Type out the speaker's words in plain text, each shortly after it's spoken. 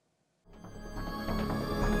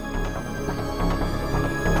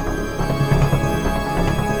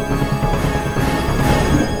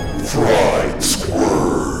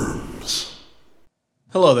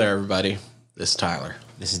Hello there, everybody. This is Tyler.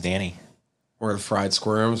 This is Danny. We're the Fried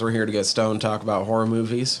Squirms. We're here to get stoned, talk about horror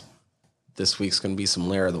movies. This week's going to be some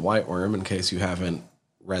Lair of the White Worm, in case you haven't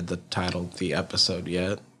read the title of the episode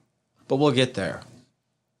yet. But we'll get there.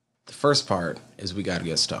 The first part is we got to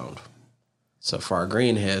get stoned. So for our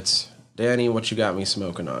green hits, Danny, what you got me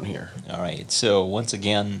smoking on here? All right, so once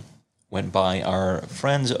again, went by our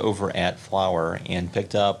friends over at Flower and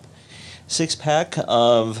picked up 6-pack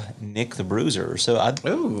of Nick the Bruiser. So I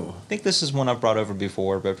think this is one I've brought over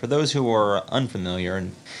before, but for those who are unfamiliar,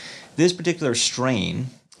 this particular strain,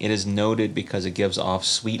 it is noted because it gives off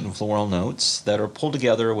sweet and floral notes that are pulled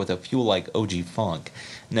together with a fuel like OG Funk.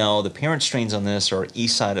 Now, the parent strains on this are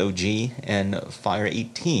Eastside OG and Fire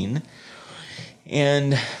 18.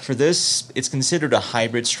 And for this, it's considered a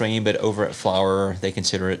hybrid strain, but over at Flower, they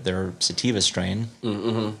consider it their sativa strain.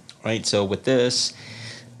 Mm-hmm. Right, so with this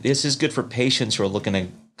is good for patients who are looking to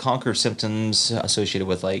conquer symptoms associated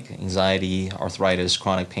with like anxiety, arthritis,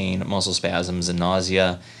 chronic pain, muscle spasms, and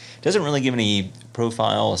nausea. It doesn't really give any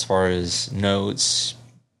profile as far as notes,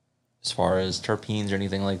 as far as terpenes or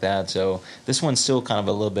anything like that. So this one's still kind of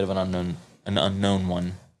a little bit of an unknown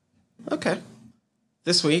one. Okay.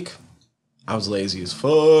 This week, I was lazy as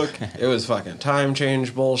fuck. It was fucking time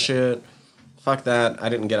change bullshit. Fuck that. I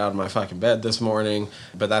didn't get out of my fucking bed this morning,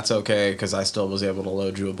 but that's okay because I still was able to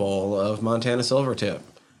load you a bowl of Montana Silvertip.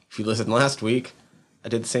 If you listened last week, I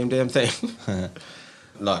did the same damn thing.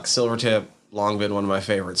 Look, Silvertip, long been one of my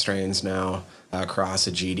favorite strains now. Across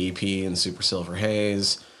a GDP and Super Silver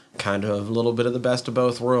Haze. Kind of a little bit of the best of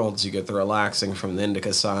both worlds. You get the relaxing from the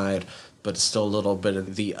indica side, but still a little bit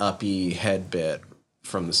of the uppy head bit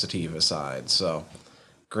from the sativa side. So,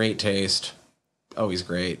 great taste. Always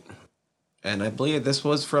great. And I believe this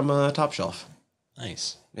was from Top Shelf.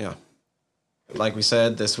 Nice. Yeah. Like we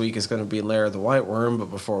said, this week is going to be Lair of the White Worm, but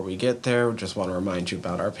before we get there, we just want to remind you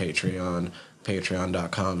about our Patreon,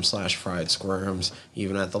 patreon.com/friedsquirms.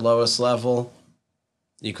 Even at the lowest level,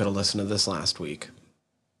 you could have listened to this last week.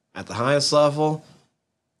 At the highest level,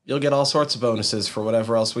 you'll get all sorts of bonuses for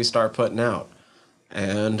whatever else we start putting out.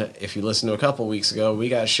 And if you listened to a couple weeks ago, we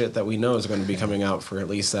got shit that we know is going to be coming out for at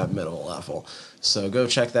least that middle level. So go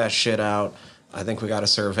check that shit out. I think we got a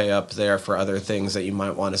survey up there for other things that you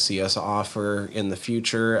might want to see us offer in the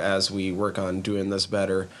future as we work on doing this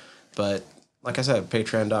better. But like I said,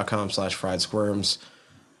 patreon.com/friedsquirms.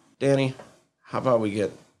 Danny, how about we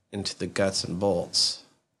get into the guts and bolts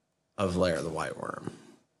of Lair of the White Worm?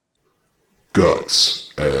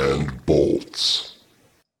 Guts and bolts.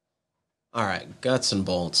 All right, guts and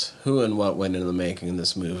bolts. Who and what went into the making of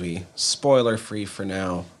this movie? Spoiler-free for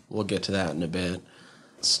now. We'll get to that in a bit.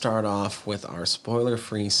 Start off with our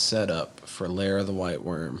spoiler-free setup for Lair of the White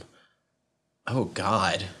Worm. Oh,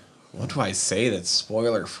 God. What do I say that's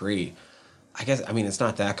spoiler-free? I mean, it's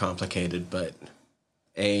not that complicated, but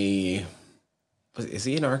is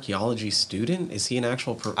he an archaeology student? Is he an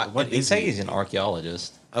actual... What is he? He's an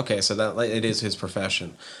archaeologist. Okay, so that it is his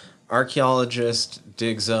profession. Archaeologist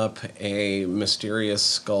digs up a mysterious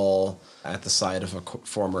skull at the site of a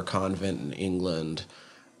former convent in England,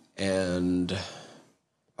 and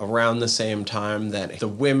around the same time that the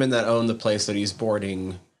women that own the place that he's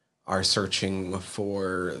boarding are searching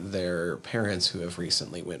for their parents who have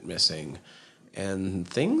recently went missing, and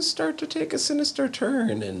things start to take a sinister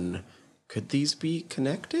turn, and could these be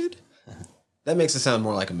connected? That makes it sound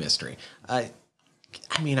more like a mystery. I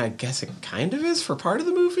mean, I guess it kind of is for part of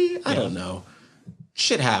the movie. I don't know.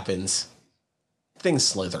 Shit happens. Things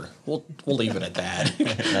slither. We'll leave it at that.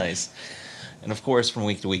 Nice. And of course, from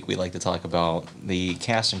week to week, we like to talk about the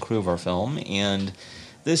cast and crew of our film. And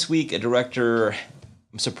this week, a director,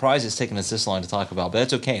 I'm surprised it's taken us this long to talk about, but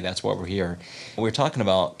that's okay. That's why we're here. We're talking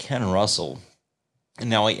about Ken Russell. And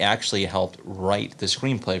now he actually helped write the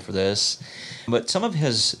screenplay for this. But some of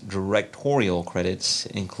his directorial credits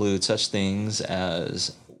include such things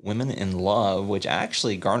as Women in Love, which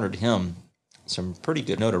actually garnered him some pretty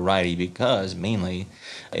good notoriety because mainly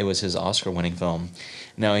it was his Oscar-winning film.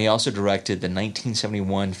 Now, he also directed the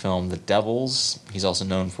 1971 film The Devils. He's also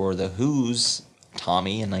known for The Who's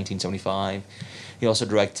Tommy in 1975. He also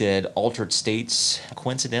directed Altered States,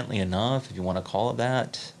 coincidentally enough, if you want to call it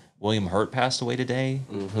that. William Hurt passed away today,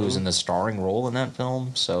 who's in the starring role in that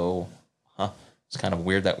film. So, it's kind of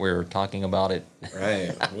weird that we're talking about it.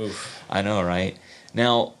 Right. Oof. I know, right?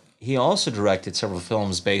 Now, he also directed several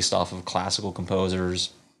films based off of classical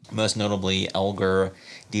composers, most notably Elgar,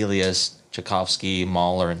 Delius, Tchaikovsky,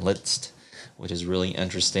 Mahler, and Liszt, which is really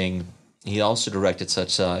interesting. He also directed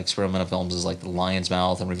such experimental films as like The Lion's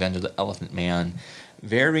Mouth and Revenge of the Elephant Man.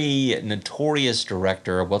 Very notorious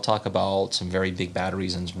director. We'll talk about some very big bad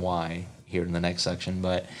reasons why here in the next section.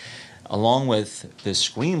 But along with the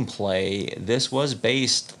screenplay, this was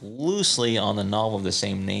based loosely on the novel of the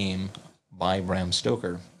same name by Bram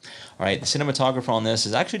Stoker. All right, the cinematographer on this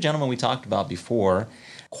is actually a gentleman we talked about before.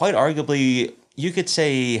 Quite arguably, you could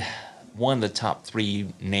say one of the top 3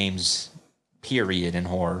 names, period, in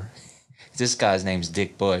horror. This guy's name's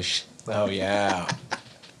Dick Bush. Oh, yeah.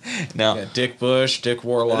 Now, Yeah, Dick Bush, Dick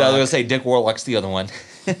Warlock. I was going to say Dick Warlock's the other one.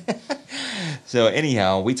 So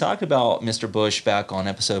anyhow, we talked about Mr. Bush back on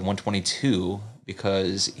episode 122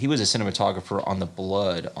 because he was a cinematographer on The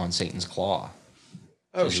Blood on Satan's Claw.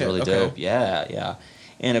 Oh, Which is shit. really Okay. dope. Yeah.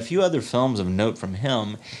 And a few other films of note from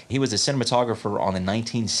him. He was a cinematographer on the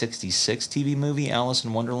 1966 TV movie Alice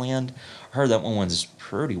in Wonderland. I heard that one was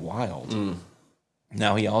pretty wild.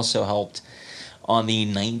 Now, he also helped on the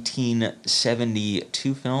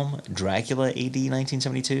 1972 film Dracula AD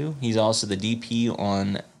 1972. He's also the DP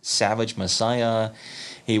on Savage Messiah.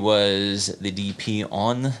 He was the DP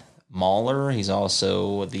on Mahler. He's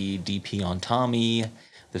also the DP on Tommy,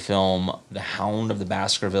 the film The Hound of the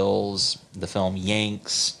Baskervilles, the film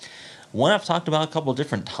Yanks. One I've talked about a couple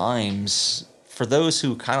different times. For those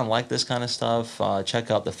who kind of like this kind of stuff, check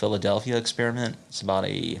out The Philadelphia Experiment. It's about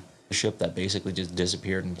a ship that basically just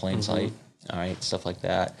disappeared in plain sight. All right, stuff like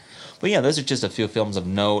that. But yeah, those are just a few films of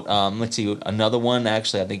note. Let's see, another one,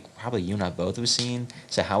 actually, I think probably you and I both have seen.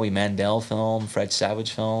 It's a Howie Mandel film, Fred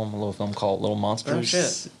Savage film, a little film called Little Monsters. Oh,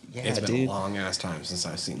 shit. Yeah, It's been dude. a long-ass time since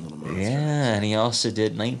I've seen Little Monsters. Yeah, and he also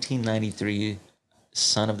did 1993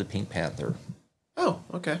 Son of the Pink Panther. Oh,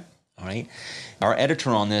 okay. All right. Our editor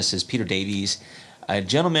on this is Peter Davies, a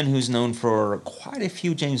gentleman who's known for quite a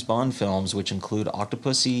few James Bond films, which include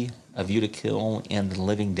Octopussy, A View to Kill, and The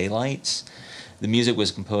Living Daylights. The music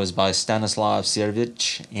was composed by Stanislav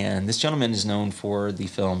Sievich, and this gentleman is known for the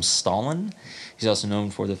film Stalin. He's also known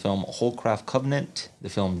for the film Holcraft Covenant, the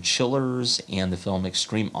film Chillers, and the film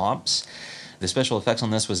Extreme Ops. The special effects on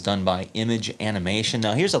this was done by Image Animation.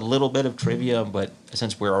 Now, here's a little bit of trivia, but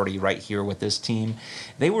since we're already right here with this team,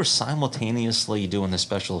 they were simultaneously doing the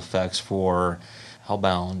special effects for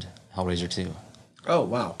Hellbound, Hellraiser 2. Oh,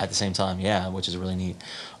 wow. At the same time, yeah, which is really neat.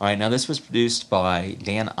 All right, now this was produced by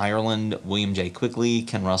Dan Ireland, William J. Quigley,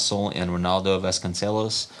 Ken Russell, and Ronaldo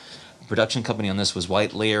Vasconcelos. The production company on this was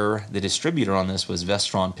White Layer. The distributor on this was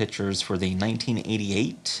Vestron Pictures for the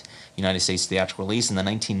 1988 United States theatrical release and the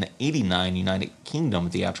 1989 United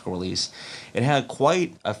Kingdom theatrical release. It had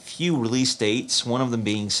quite a few release dates, one of them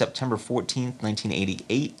being September 14th,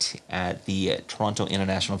 1988 at the Toronto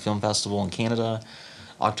International Film Festival in Canada,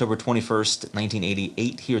 October 21st,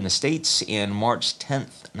 1988 here in the States, and March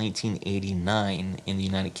 10th, 1989 in the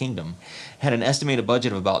United Kingdom. Had an estimated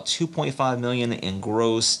budget of about $2.5 million and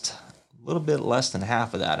grossed a little bit less than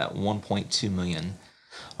half of that at $1.2 million.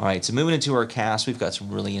 All right, so moving into our cast, we've got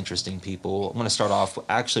some really interesting people. I'm going to start off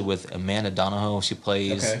actually with Amanda Donahoe. She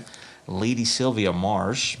plays Lady Sylvia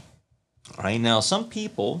Marsh. All right, now some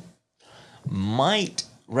people might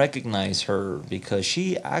recognize her because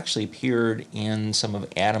she actually appeared in some of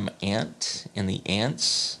Adam Ant in the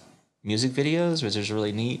Ants music videos, which is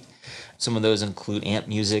really neat. Some of those include Ant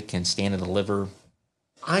Music and Stand and Deliver.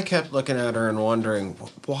 I kept looking at her and wondering,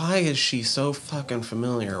 why is she so fucking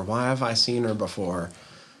familiar? Why have I seen her before?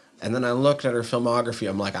 And then I looked at her filmography.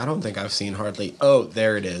 I'm like, I don't think I've seen hardly... Oh,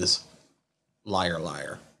 there it is. Liar,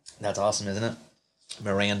 Liar. That's awesome, isn't it?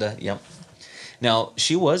 Miranda, yep. Now,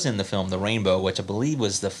 she was in the film The Rainbow, which I believe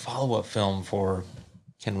was the follow-up film for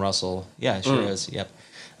Ken Russell. Yeah, it sure is, yep.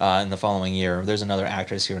 In the following year. There's another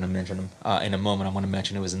actress here, and I mention him in a moment. I want to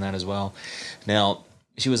mention who was in that as well. Now,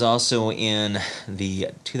 she was also in the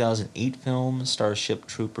 2008 film Starship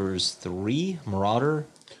Troopers 3, Marauder.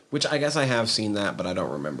 Which I guess I have seen that, but I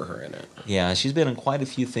don't remember her in it. Yeah, she's been in quite a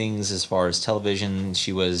few things as far as television.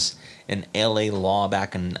 She was in L.A. Law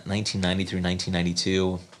back in 1990 through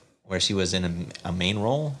 1992, where she was in a main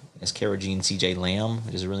role as Cara Jean C.J. Lamb,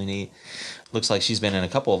 which is really neat. Looks like she's been in a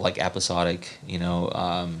couple of like episodic,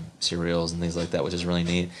 serials and things like that, which is really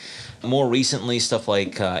neat. More recently, stuff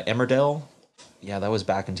like Emmerdale. Yeah, that was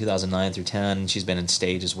back in 2009 through 10. She's been in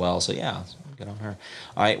stage as well, so yeah, good on her.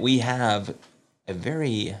 All right, we have a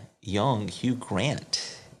very young Hugh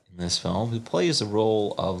Grant in this film who plays the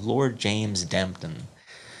role of Lord James Dempton.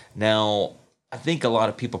 Now, I think a lot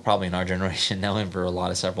of people probably in our generation know him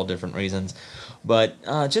for several different reasons, but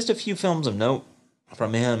just a few films of note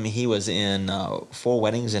from him. He was in Four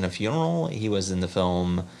Weddings and a Funeral. He was in the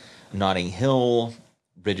film Notting Hill,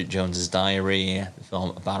 Bridget Jones's Diary, the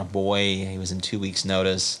film About a Boy. He was in 2 Weeks'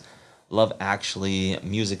 Notice, Love Actually,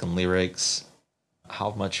 Music and Lyrics.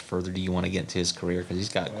 How much further do you want to get into his career? Because he's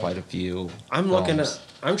got quite a few. I'm films.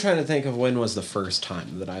 I'm trying to think of when was the first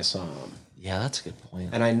time that I saw him. Yeah, that's a good point.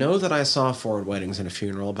 And I know that I saw Forward Weddings and a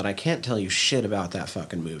Funeral, but I can't tell you shit about that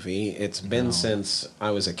fucking movie. It's been since I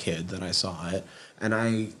was a kid that I saw it. And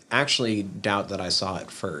I actually doubt that I saw it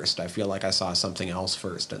first. I feel like I saw something else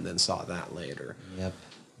first and then saw that later. Yep.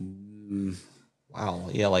 Wow.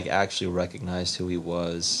 Yeah, like actually recognized who he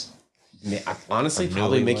was. Honestly, Or knew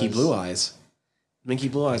probably he Mickey was. Blue Eyes. Mickey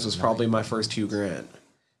Blue Eyes was probably my first Hugh Grant.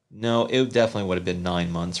 No, it definitely would have been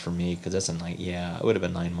 9 months for me because that's a night. Yeah, it would have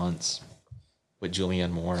been 9 months with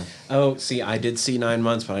Julianne Moore. Oh, see, I did see 9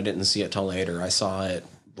 months, but I didn't see it till later. I saw it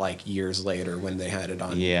like years later when they had it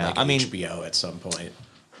on Yeah, I mean- HBO at some point.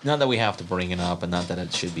 Not that we have to bring it up, and not that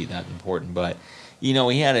it should be that important, but you know,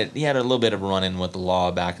 he had a little bit of a run-in with the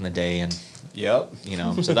law back in the day, and Yep. you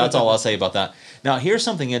know, so that's all I'll say about that. Now, here's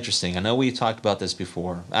something interesting. I know we talked about this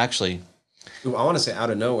before. Actually, Ooh, I want to say out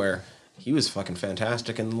of nowhere, he was fucking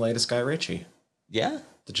fantastic in the latest Guy Ritchie. yeah,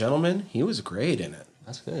 The Gentleman, he was great in it.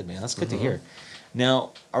 that's good, man. That's good to hear.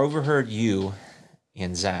 Now, I overheard you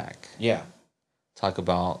and Zach Yeah. talk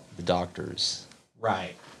about the doctors.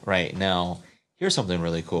 Right. Right now, here's something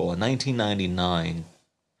really cool. In 1999,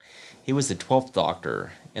 he was the 12th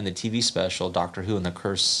Doctor in the TV special Doctor Who and the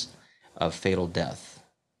Curse of Fatal Death.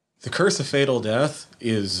 The Curse of Fatal Death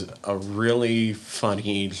is a really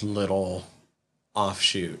funny little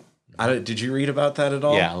offshoot. Did you read about that at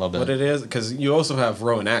all? Yeah, a little bit. What it is? Because you also have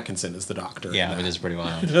Rowan Atkinson as the Doctor. in Yeah, that. it is pretty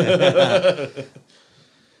wild.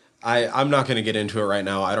 I'm not going to get into it right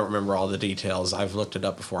now. I don't remember all the details. I've looked it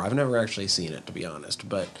up before. I've never actually seen it, to be honest.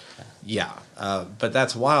 But yeah, but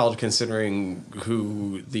that's wild considering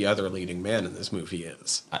who the other leading man in this movie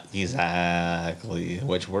is. Exactly,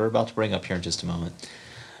 which we're about to bring up here in just a moment.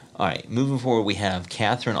 All right, moving forward, we have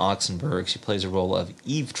Catherine Oxenberg. She plays the role of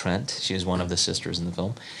Eve Trent. She is one of the sisters in the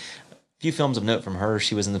film. A few films of note from her.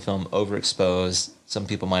 She was in the film Overexposed. Some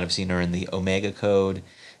people might have seen her in the Omega Code.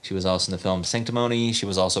 She was also in the film Sanctimony. She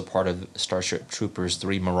was also part of Starship Troopers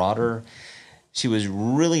 3 Marauder. She was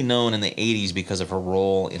really known in the 80s because of her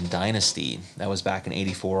role in Dynasty. That was back in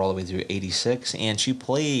 84 all the way through 86. And she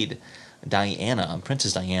played Diana,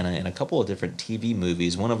 Princess Diana, in a couple of different TV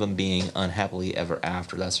movies, one of them being Unhappily Ever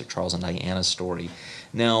After. That's a Charles and Diana story.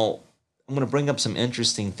 Now, I'm going to bring up some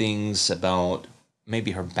interesting things about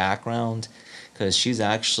maybe her background, because she's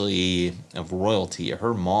actually of royalty.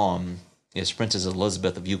 Her mom is Princess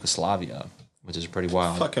Elizabeth of Yugoslavia, which is pretty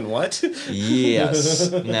wild. Fucking what?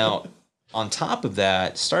 Yes. Now, on top of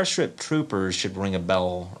that, Starship Troopers should ring a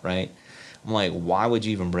bell, right? I'm like, why would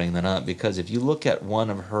you even bring that up? Because if you look at one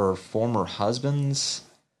of her former husbands,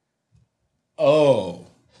 Oh.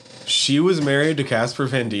 She was married to Casper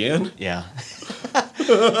Van Dien? yeah.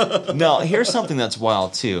 Now, here's something that's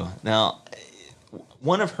wild too. Now,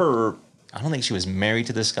 one of her, I don't think she was married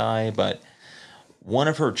to this guy, but one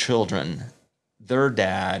of her children, their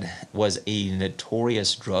dad was a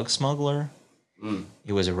notorious drug smuggler.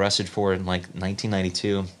 He was arrested for it in like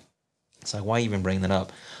 1992. It's like, why even bring that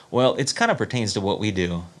up? Well, it kind of pertains to what we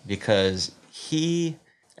do, because he,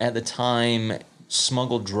 at the time,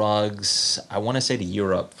 smuggled drugs, I want to say to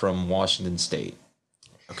Europe from Washington State.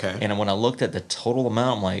 Okay. And when I looked at the total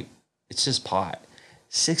amount, I'm like, it's just pot.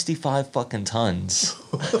 65 fucking tons.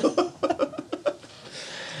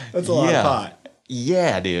 That's a lot Yeah. of pot.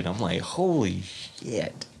 Yeah, dude. I'm like, holy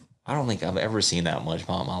shit. I don't think I've ever seen that much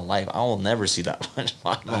pot in my life. I will never see that much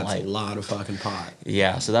pot in my That's life. a lot of fucking pot.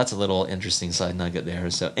 Yeah, so that's a little interesting side nugget there.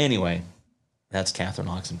 So anyway, that's Catherine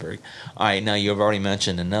Oxenberg. All right, now you've already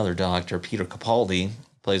mentioned another doctor, Peter Capaldi,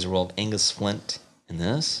 plays the role of Angus Flint in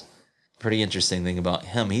this. Pretty interesting thing about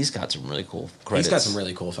him, he's got some really cool credits. He's got some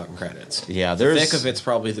really cool fucking credits. Yeah, The there's. Thick of It's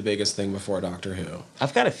probably the biggest thing before Doctor Who.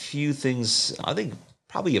 I've got a few things I think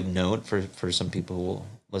probably of note for some people who will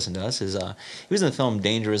listen to us. Is he was in the film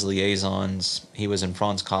Dangerous Liaisons. He was in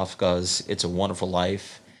Franz Kafka's It's a Wonderful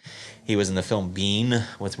Life. He was in the film Bean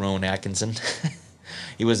with Rowan Atkinson.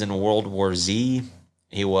 He was in World War Z.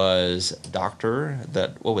 He was Doctor.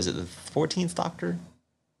 What was it? The 14th Doctor?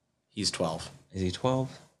 He's 12. Is he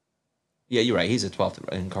 12? Yeah, you're right. He's a 12th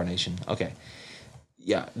incarnation. Okay.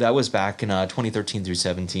 Yeah, that was back in 2013 through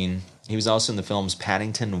 17. He was also in the films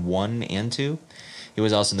Paddington 1 and 2. He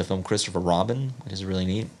was also in the film Christopher Robin, which is really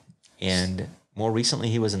neat. And more recently,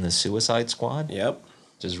 he was in the Suicide Squad, Yep.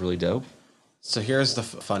 which is really dope. So here's the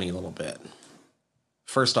funny little bit.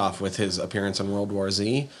 First off, with his appearance in World War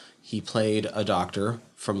Z, he played a doctor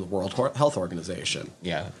from the World Health Organization.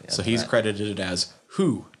 Yeah. So he's credited as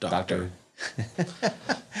Who Doctor.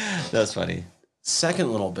 That's funny.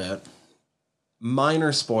 Second little bit,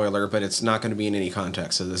 minor spoiler, but it's not going to be in any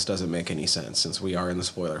context, so this doesn't make any sense since we are in the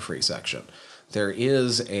spoiler-free section. There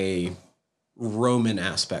is a Roman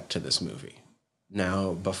aspect to this movie.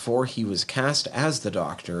 Now, before he was cast as the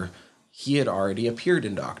Doctor, he had already appeared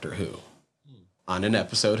in Doctor Who on an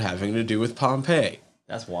episode having to do with Pompeii,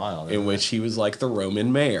 That's wild. in which he was like the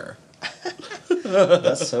Roman mayor.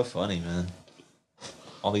 That's so funny, man.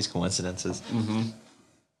 All these coincidences. Mm-hmm.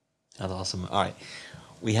 That's awesome. All right.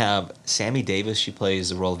 We have Sammy Davis. She plays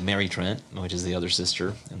the role of Mary Trent, which is the other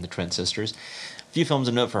sister in the Trent sisters. A few films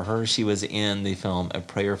to note for her. She was in the film A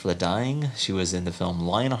Prayer for the Dying. She was in the film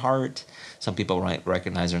Lionheart. Some people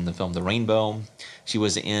recognize her in the film The Rainbow. She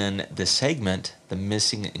was in the segment The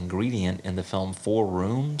Missing Ingredient in the film Four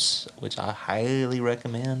Rooms, which I highly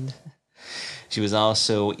recommend. She was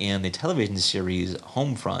also in the television series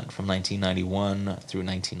Homefront from 1991 through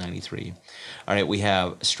 1993. All right, we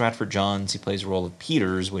have Stratford Johns. He plays the role of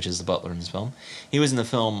Peters, which is the butler in this film. He was in the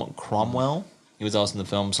film Cromwell. He was also in the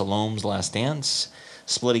film Salome's Last Dance,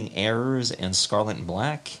 Splitting Errors, and Scarlet and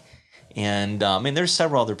Black. And, there's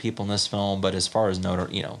several other people in this film, but as far as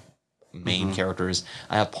main characters,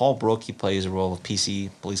 I have Paul Brook. He plays the role of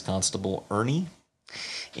PC Police Constable Ernie.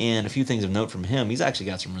 And a few things of note from him. He's actually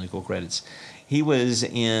got some really cool credits. He was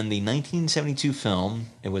in the 1972 film.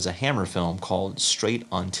 It was a Hammer film called Straight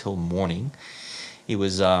Until Morning. He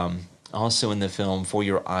was also in the film For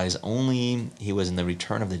Your Eyes Only. He was in The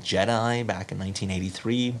Return of the Jedi back in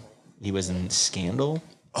 1983. He was in Scandal.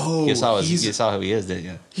 Oh, you saw who he is, didn't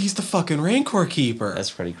you? He's the fucking Rancor Keeper.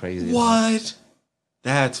 That's pretty crazy. What?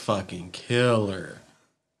 That's fucking killer.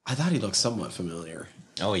 I thought he looked somewhat familiar.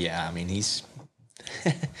 Oh, yeah. He's...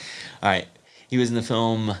 All right. He was in the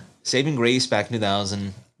film Saving Grace back in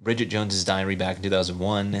 2000, Bridget Jones's Diary back in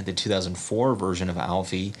 2001, the 2004 version of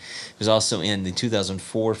Alfie. He was also in the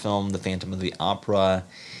 2004 film The Phantom of the Opera,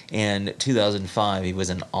 and 2005 he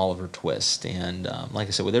was in Oliver Twist. And like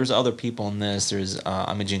I said, there's other people in this. There's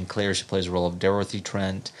Imogen Clare. She plays the role of Dorothy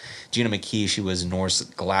Trent. Gina McKee. She was Norse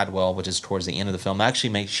Gladwell, which is towards the end of the film.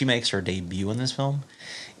 Actually, she makes her debut in this film.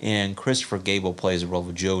 And Christopher Gable plays the role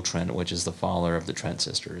of Joe Trent, which is the father of the Trent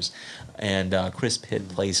sisters. And Chris Pitt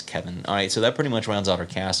plays Kevin. All right, so that pretty much rounds out our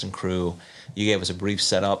cast and crew. You gave us a brief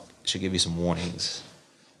setup. Should give you some warnings.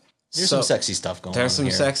 There's some sexy stuff going on. There's some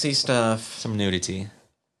here. sexy stuff. Some nudity.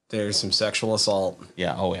 There's some sexual assault.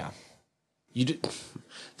 Yeah, oh yeah.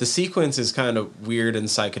 The sequence is kind of weird and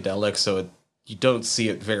psychedelic, so you don't see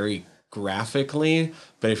it very graphically,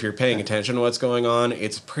 but if you're paying attention to what's going on,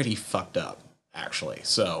 it's pretty fucked up, actually.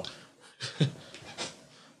 So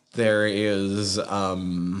there is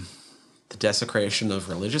the desecration of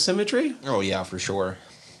religious imagery. Oh yeah, for sure.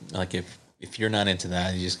 Like if you're not into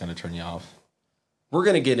that, he's just gonna turn you off. We're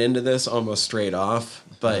gonna get into this almost straight off,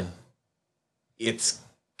 but it's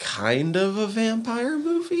kind of a vampire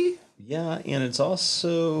movie. Yeah, and it's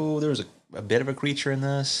also there's a bit of a creature in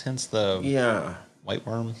this, hence the white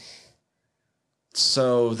worm.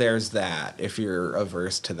 So there's that. If you're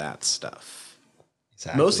averse to that stuff,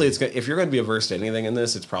 Exactly. mostly if you're going to be averse to anything in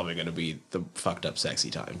this, it's probably going to be the fucked up sexy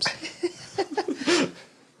times.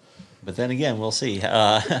 But then again, we'll see.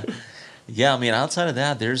 Yeah, outside of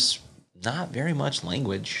that, there's not very much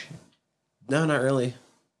language. No, not really.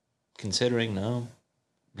 Considering, no.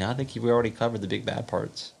 I think we already covered the big bad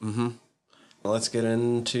parts. Mm-hmm. Well, let's get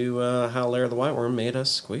into how Lair the White Worm made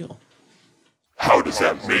us squeal. How does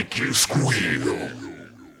that make you squeal?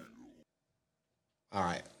 All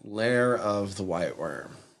right, Lair of the White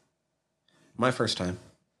Worm. My first time.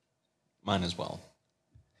 Mine as well.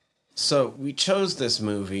 So we chose this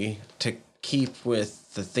movie to keep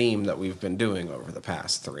with the theme that we've been doing over the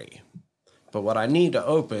past 3. But what I need to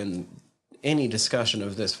open any discussion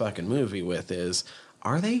of this fucking movie with is,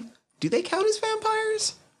 do they count as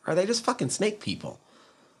vampires? Or are they just fucking snake people?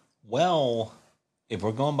 Well, if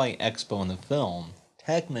we're going by Expo in the film,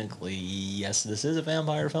 technically, yes, this is a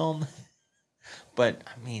vampire film. But,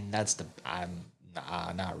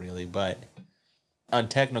 not really. But on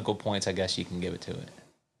technical points, I guess you can give it to it.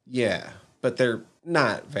 Yeah, but they're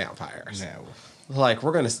not vampires. No. Like,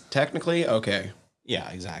 we're going to technically, okay. Yeah,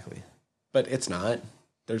 exactly. But it's not.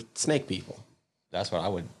 They're snake people. That's what I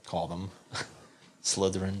would call them.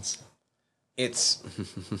 Slytherins. It's...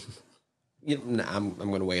 I'm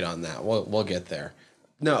going to wait on that. We'll get there.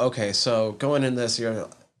 No, okay, so going in this, I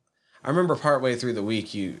remember partway through the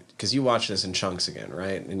week, because you watched this in chunks again,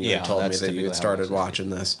 right? And you had told me that you had started watching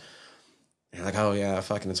this. And you're like, oh yeah,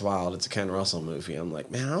 fucking it's wild. It's a Ken Russell movie. I'm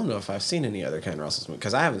like, man, I don't know if I've seen any other Ken Russell's movie,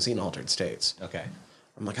 because I haven't seen Altered States. Okay.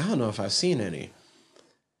 I'm like, I don't know if I've seen any.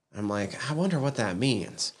 I'm like, I wonder what that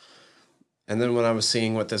means. And then when I was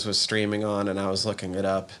seeing what this was streaming on and I was looking it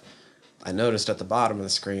up, I noticed at the bottom of the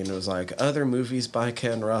screen it was like, other movies by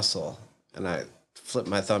Ken Russell. And I flip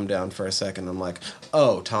my thumb down for a second. I'm like,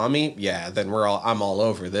 oh, Tommy? Yeah, then I'm all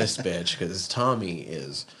over this bitch because Tommy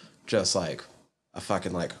is just like a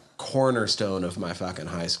fucking like cornerstone of my fucking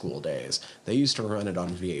high school days. They used to run it on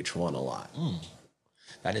VH1 a lot.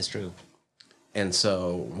 That is true. And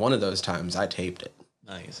so one of those times I taped it.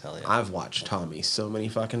 Nice, hell yeah. I've watched Tommy so many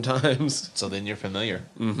fucking times. So then you're familiar.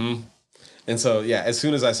 And so, yeah, as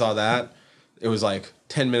soon as I saw that, it was like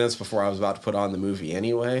 10 minutes before I was about to put on the movie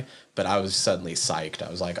anyway, but I was suddenly psyched. I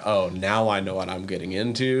was like, oh, now I know what I'm getting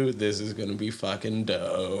into. This is going to be fucking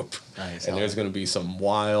dope. Nice. And there's going to be some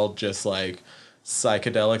wild, just like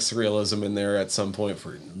psychedelic surrealism in there at some point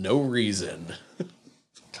for no reason.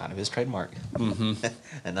 Kind of his trademark.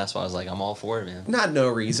 And that's why I was like, I'm all for it, man. Not no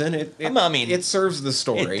reason. I mean, it serves the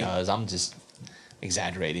story. It does. I'm just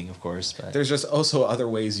exaggerating, of course. But There's just also other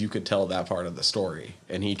ways you could tell that part of the story,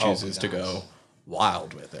 and he chooses to go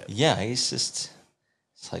wild with it. yeah, it's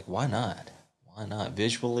like, why not? Why not?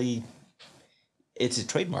 Visually, it's a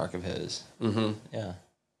trademark of his. Yeah.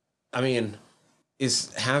 I mean,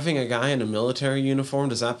 is having a guy in a military uniform,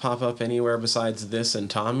 does that pop up anywhere besides this and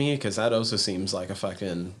Tommy? Because that also seems like a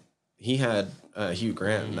fucking... He had Hugh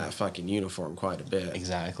Grant in that fucking uniform quite a bit.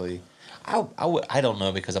 Exactly. I don't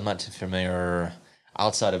know because I'm not too familiar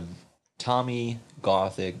outside of Tommy,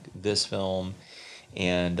 Gothic, this film,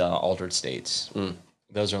 and Altered States.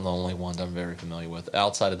 Those are the only ones I'm very familiar with.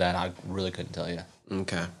 Outside of that, I really couldn't tell you.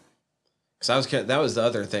 Okay. Because that was the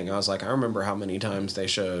other thing. I was like, I remember how many times they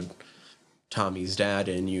showed Tommy's dad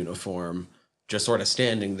in uniform just sort of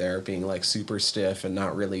standing there being like super stiff and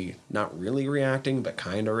not really reacting, but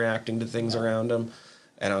kind of reacting to things around him.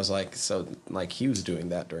 And I was like, so like he was doing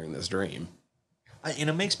that during this dream. And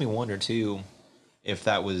it makes me wonder too if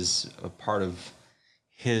that was a part of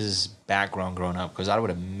his background growing up, because I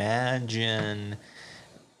would imagine,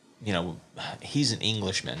 you know, he's an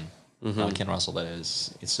Englishman, Ken Russell, that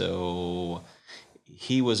is. So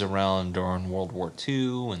he was around during World War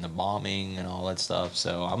II and the bombing and all that stuff.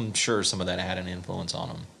 So I'm sure some of that had an influence on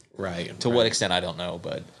him. Right. To what extent, I don't know,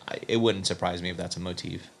 but it wouldn't surprise me if that's a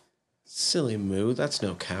motif. Silly moo, that's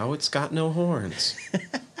no cow. It's got no horns.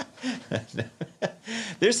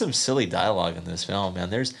 There's some silly dialogue in this film,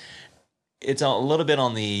 man. It's a little bit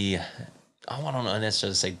on the, I don't know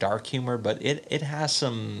necessarily say dark humor, but it has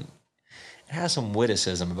some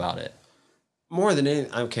witticism about it. More than any,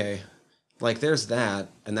 okay. Like there's that,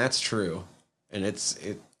 and that's true. And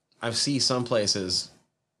I've seen some places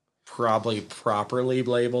probably properly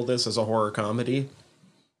label this as a horror comedy.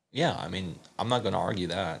 Yeah, I mean, I'm not going to argue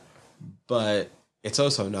that. But it's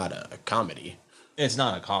also not a comedy. It's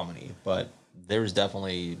not a comedy, but there's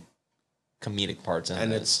definitely comedic parts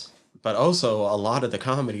in it. But also a lot of the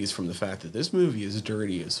comedies from the fact that this movie is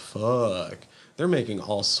dirty as fuck. They're making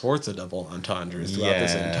all sorts of double entendres throughout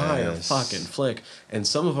this entire fucking flick. And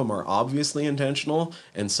some of them are obviously intentional,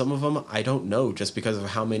 and some of them I don't know just because of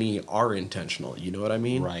how many are intentional. You know what I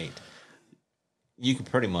mean? Right. You could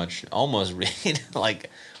pretty much almost read like,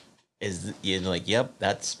 yep,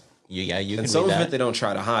 that's... Yeah, you can. And some of it they don't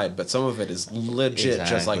try to hide, but some of it is legit,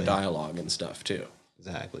 just like dialogue and stuff too.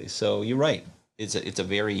 Exactly. So you're right. It's a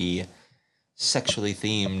very sexually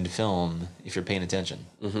themed film if you're paying attention.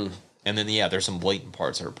 And then there's some blatant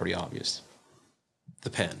parts that are pretty obvious. The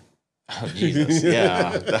pen. Oh Jesus!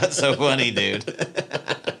 Yeah, that's so funny, dude.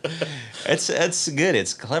 It's good.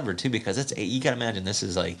 It's clever too because you gotta imagine this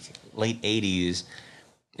is like late '80s,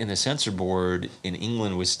 and the censor board in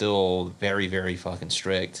England was still very, very fucking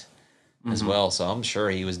strict. As well, so I'm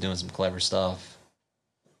sure he was doing some clever stuff.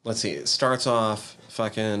 Let's see. It starts off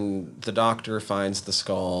fucking the doctor finds the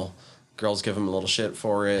skull. Girls give him a little shit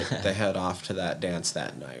for it. They head off to that dance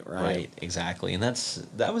that night, right? Right, exactly. And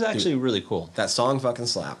that was actually really cool. That song fucking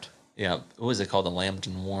slapped. Yeah. What was it called? The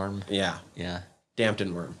Lambton Worm? Yeah. Yeah.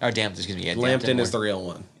 Dampton Worm. Or Dampton, excuse me. Yeah, Lambton is the real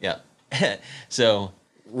one. Yeah. So.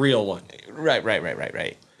 Real one.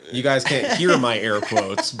 Right. You guys can't hear my air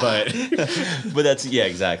quotes, but... But that's... Yeah,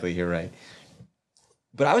 exactly. You're right.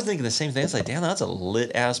 But I was thinking the same thing. It's like, damn, that's a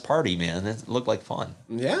lit-ass party, man. That looked like fun.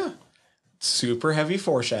 Yeah. Super heavy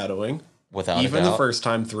foreshadowing. Without a doubt. Even the first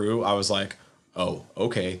time through, I was like, oh,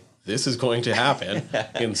 okay, this is going to happen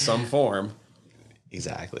in some form.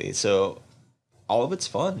 Exactly. So, all of it's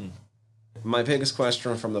fun. My biggest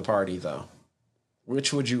question from the party, though.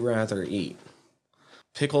 Which would you rather eat?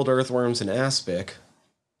 Pickled earthworms and aspic,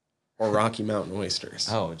 or Rocky Mountain oysters?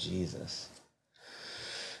 Oh, Jesus.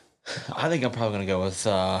 I think I'm probably going to go with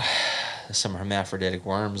some hermaphroditic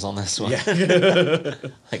worms on this one. Yeah.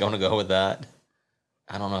 Like, I'm going to go with that.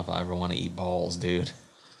 I don't know if I ever want to eat balls, dude.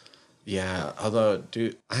 Yeah, although,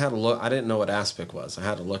 dude, I had to look. I didn't know what aspic was. I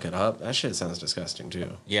had to look it up. That shit sounds disgusting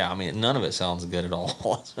too. Yeah, I mean, none of it sounds good at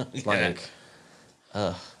all. Like,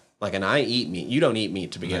 like, and I eat meat. You don't eat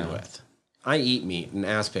meat to begin No. with. I eat meat, and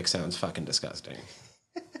aspic sounds fucking disgusting.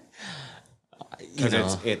 You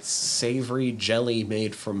Because know, it's savory jelly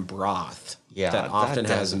made from broth. Yeah, that often that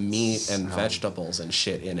has doesn't meat and sound- vegetables and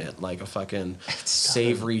shit in it, like a fucking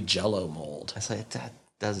savory Jello mold. I say that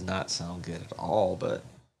does not sound good at all, but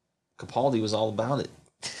Capaldi was all about it.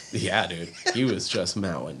 Yeah, dude, he was just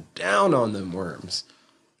mowing down on them worms.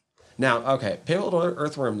 Now, okay, pickled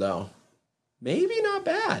earthworm though, maybe not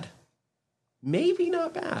bad. Maybe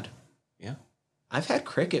not bad. Yeah, I've had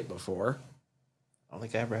cricket before. I don't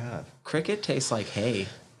think I ever have. Cricket tastes like hay.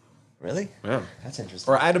 Really? Yeah. That's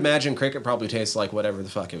interesting. Or I'd imagine cricket probably tastes like whatever the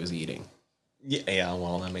fuck it was eating. Yeah,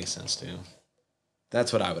 well, that makes sense too.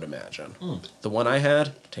 That's what I would imagine. The one I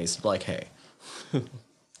had tasted like hay.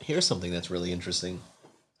 Here's something that's really interesting.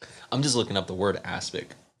 I'm just looking up the word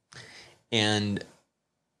aspic, and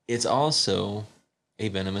it's also a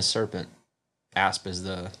venomous serpent. Asp is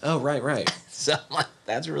the Oh, right. so I'm like,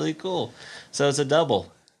 that's really cool. So it's a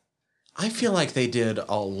double. I feel like they did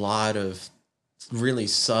a lot of really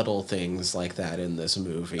subtle things like that in this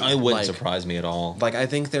movie. It wouldn't like, surprise me at all. Like, I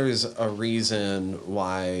think there's a reason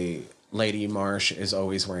why Lady Marsh is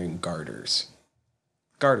always wearing garters.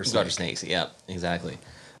 Garter snake. Snakes, yeah, exactly.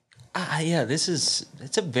 Yeah,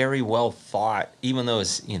 it's a very well thought, even though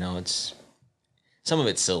it's some of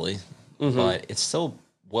it's silly, but it's so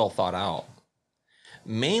well thought out.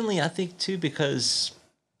 Mainly, I think too, because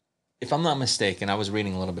if I'm not mistaken, I was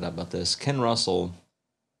reading a little bit about this. Ken Russell,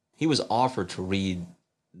 he was offered to read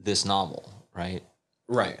this novel, right?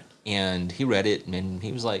 Right. And he read it, and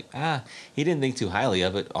he was like, he didn't think too highly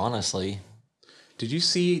of it, honestly. Did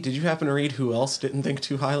you happen to read who else didn't think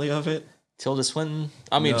too highly of it? Tilda Swinton.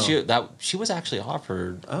 I mean, No. she was actually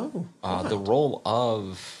offered Oh. the role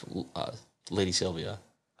of Lady Sylvia.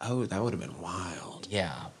 Oh, that would have been wild.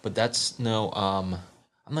 Yeah, but that's no. I'm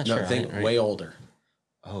not No, sure. think way older.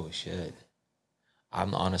 Oh shit!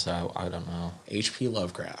 I'm honest. I don't know. H.P.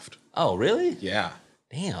 Lovecraft. Oh really? Yeah.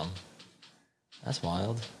 Damn, that's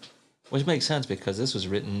wild. Which makes sense because this was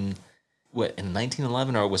written in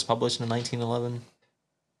 1911 or was published in 1911.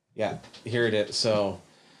 Yeah, here it is. So,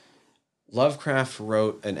 Lovecraft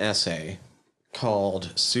wrote an essay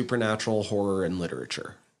called Supernatural Horror in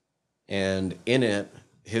Literature. And in it,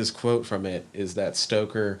 his quote from it is that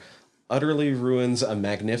Stoker utterly ruins a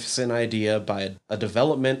magnificent idea by a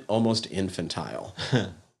development almost infantile.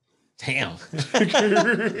 Damn.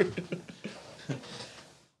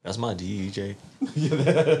 That's my DJ.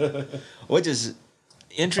 Which is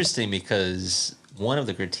interesting because one of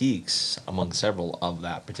the critiques among several of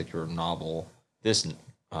that particular novel, this,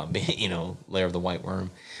 Lair of the White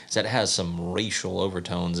Worm, is that it has some racial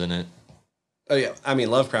overtones in it. Oh, yeah. I mean,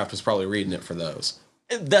 Lovecraft was probably reading it for those.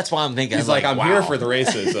 That's why I'm thinking. He's like, I'm wow. here for the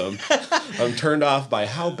racism. I'm turned off by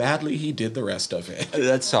how badly he did the rest of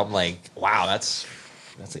it. I'm like, wow, that's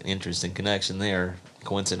an interesting connection there.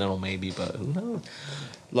 Coincidental maybe, but who knows?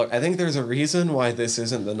 Look, I think there's a reason why this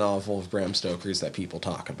isn't the novel of Bram Stoker's that people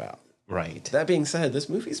talk about. Right. That being said, this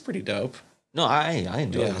movie's pretty dope. No, I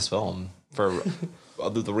enjoy Yeah. this film for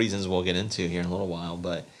the reasons we'll get into here in a little while,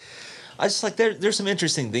 but I just like there's some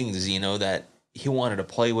interesting things, that he wanted to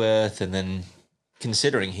play with, and then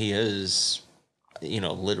considering he is,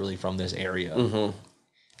 literally from this area,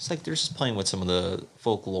 it's like they're just playing with some of the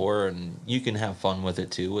folklore, and you can have fun with it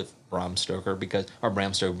too with Bram Stoker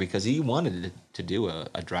because he wanted to do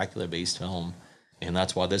a Dracula-based film, and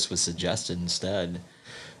that's why this was suggested instead.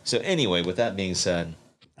 So anyway, with that being said,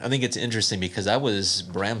 I think it's interesting because that was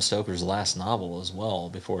Bram Stoker's last novel as well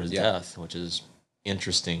before his death, which is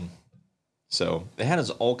interesting. So it had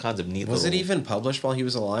all kinds of neat. Was it even published while he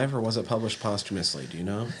was alive, or was it published posthumously? Do you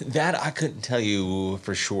know? That I couldn't tell you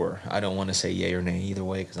for sure. I don't want to say yay or nay either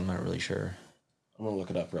way because I'm not really sure. I'm gonna look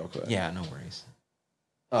it up real quick. Yeah, no worries.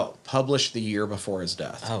 Oh, published the year before his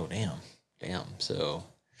death. Oh, damn. So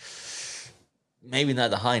maybe not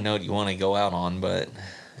the high note you want to go out on, but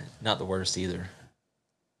not the worst either.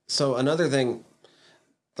 So another thing,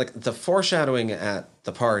 like the foreshadowing at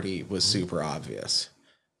the party was super obvious.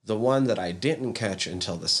 The one that I didn't catch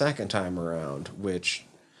until the second time around, which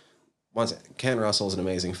Ken Russell's an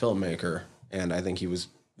amazing filmmaker, and I think he was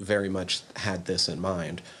very much had this in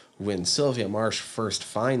mind. When Sylvia Marsh first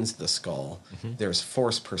finds the skull, there's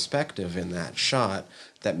forced perspective in that shot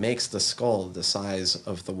that makes the skull the size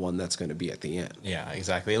of the one that's going to be at the end. Yeah,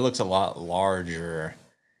 exactly. It looks a lot larger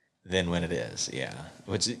than when it is. Yeah,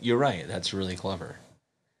 which you're right. That's really clever.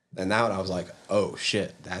 And now I was like, oh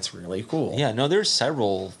shit, that's really cool. Yeah, no, there's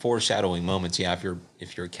several foreshadowing moments. Yeah,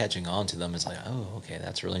 if you're catching on to them, it's like, oh, okay,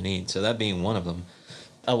 that's really neat. So that being one of them,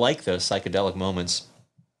 I like those psychedelic moments,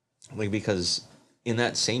 like because in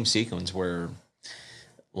that same sequence where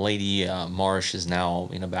Lady Marsh is now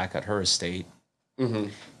back at her estate,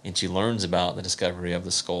 and she learns about the discovery of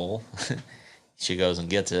the skull. She goes and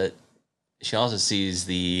gets it. She also sees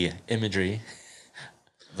the imagery,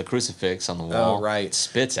 the crucifix on the wall. Oh, right.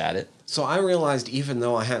 Spits at it. So I realized, even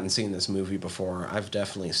though I hadn't seen this movie before, I've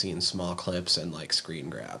definitely seen small clips and like screen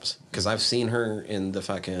grabs. Because I've seen her in the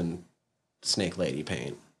fucking Snake Lady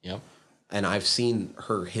paint. Yep. And I've seen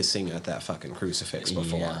her hissing at that fucking crucifix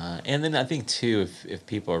before. Yeah, and then I think too, if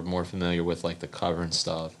people are more familiar with like the cover and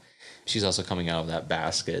stuff, she's also coming out of that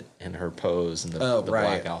basket in her pose and the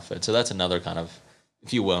black outfit. So that's another kind of,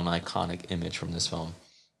 if you will, an iconic image from this film.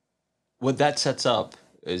 What that sets up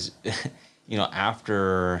is,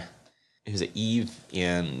 after it was Eve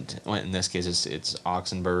and, well, in this case it's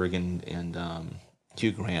Oxenberg and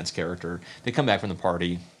Hugh Grant's character. They come back from the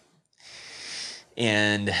party.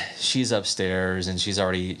 And she's upstairs, and she's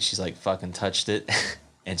like fucking touched it,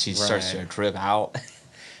 and she starts to trip out.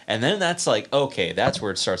 And then that's like, okay, that's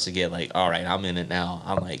where it starts to get like, all right, I'm in it now.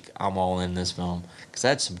 I'm all in this film because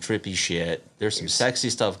that's some trippy shit. There's some sexy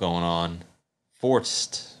stuff going on,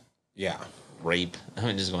 forced, rape.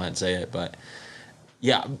 I'm just going to say it, but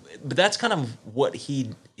yeah, but that's kind of what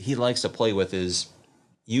he likes to play with, is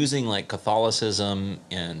using like Catholicism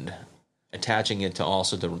and attaching it to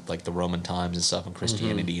also the Roman times and stuff and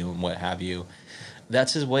Christianity and what have you.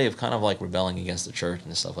 That's his way of kind of like rebelling against the church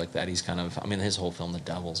and stuff like that. He's kind of, his whole film, The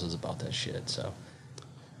Devils, is about that shit. So,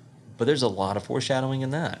 but there's a lot of foreshadowing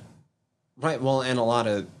in that. Right. Well, and a lot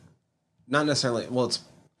of, not necessarily, well, it's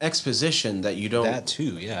exposition that you don't. That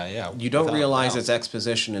too. Yeah. You don't realize it's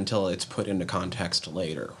exposition until it's put into context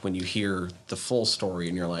later. When you hear the full story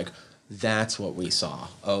and you're like, that's what we saw.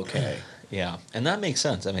 Okay. Yeah, and that makes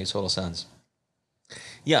sense. That makes total sense.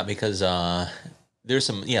 Yeah, because there's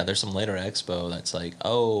some later expo that's like,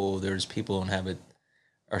 oh, there's people who inhabit,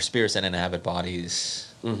 or spirits that inhabit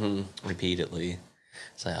bodies repeatedly.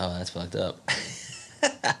 It's like, oh, that's fucked up.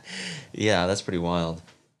 Yeah, that's pretty wild.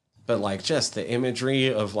 But like just the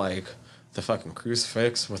imagery of like the fucking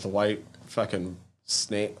crucifix with the white fucking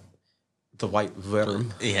snake, the white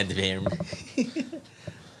worm. Yeah, the worm.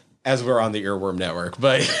 As we're on the Earworm Network,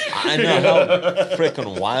 but I know, how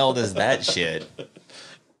freaking wild is that shit?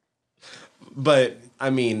 But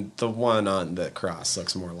the one on the cross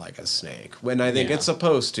looks more like a snake. When I think it's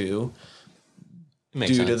supposed to,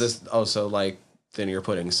 Makes sense. to this also like then you're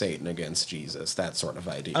putting Satan against Jesus, that sort of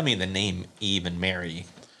idea. The name Eve and Mary.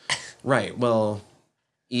 Right. Well,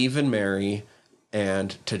 Eve and Mary,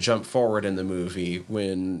 and to jump forward in the movie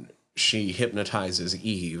when she hypnotizes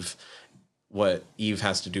Eve, what Eve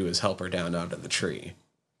has to do is help her down out of the tree.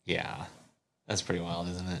 Yeah. That's pretty wild,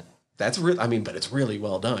 isn't it? That's real. But it's really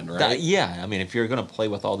well done, right? If you're going to play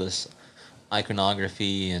with all this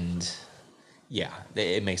iconography and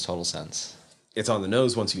it makes total sense. It's on the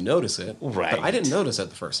nose once you notice it. Right. But I didn't notice it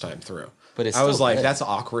the first time through. But I was like, that's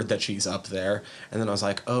awkward that she's up there. And then I was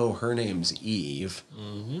like, oh, her name's Eve.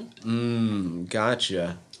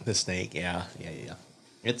 Gotcha. The snake, yeah.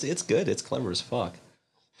 It's good. It's clever as fuck.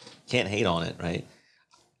 Can't hate on it, right?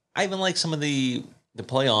 I even like some of the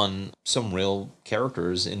play on some real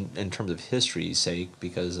characters in terms of history's sake,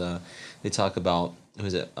 because they talk about,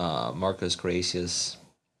 Marcus Gracius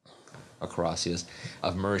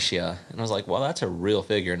of Mercia, and I was like, well, that's a real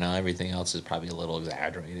figure. Now everything else is probably a little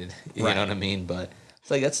exaggerated, you know what I mean? But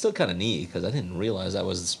it's like, that's still kind of neat, because I didn't realize it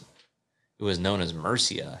was known as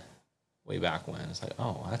Mercia way back when. It's like,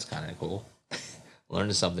 oh, that's kind of cool.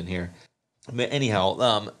 Learned something here. But anyhow,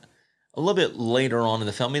 a little bit later on in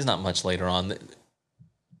the film, it's not much later on,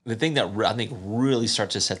 the thing that I think really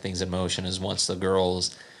starts to set things in motion is once the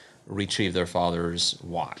girls retrieve their father's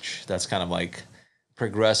watch. That's kind of like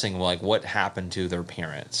progressing, like what happened to their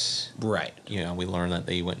parents. Right. We learn that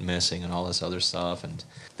they went missing and all this other stuff, and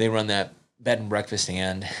they run that bed and breakfast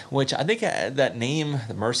stand, which I think that name,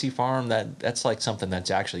 the Mercy Farm, that's like something that's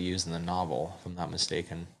actually used in the novel, if I'm not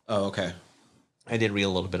mistaken. Oh, okay. I did read a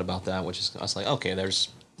little bit about that, I was like, okay, there's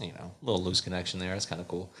a little loose connection there. That's kind of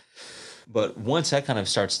cool. But once that kind of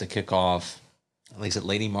starts to kick off, like I said,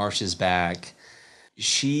 Lady Marsh is back.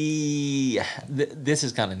 This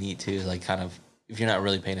is kind of neat too. Like, kind of, if you're not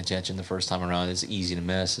really paying attention the first time around, it's easy to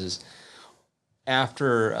miss. Is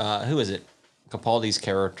after who is it? Capaldi's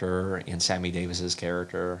character and Sammy Davis's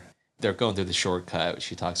character, they're going through the shortcut.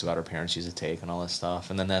 She talks about her parents used to take and all this stuff.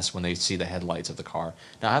 And then that's when they see the headlights of the car.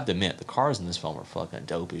 Now, I have to admit, the cars in this film are fucking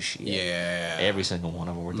dope as shit. Yeah. Every single one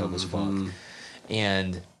of them were dope as fuck.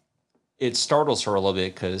 And it startles her a little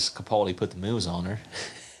bit because Capaldi put the moves on her,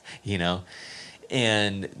 you know.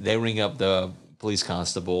 And they ring up the police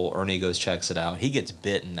constable. Ernie goes, checks it out. He gets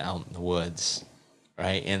bitten out in the woods,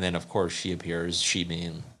 right? And then, of course, she appears, she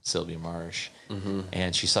being Sylvia Marsh.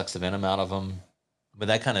 And she sucks the venom out of him. But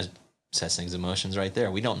that kind of sets things in motions right there.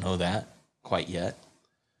 We don't know that quite yet.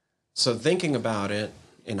 So thinking about it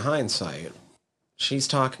in hindsight, she's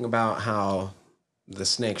talking about how the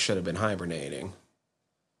snake should have been hibernating.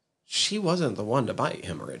 She wasn't the one to bite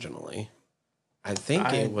him originally. I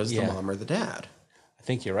think it was the mom or the dad. I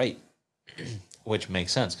think you're right, which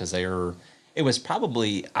makes sense because it was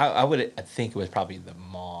probably, I think it was probably the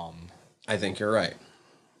mom. I think you're right.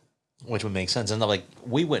 Which would make sense. And like,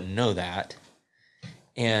 we wouldn't know that.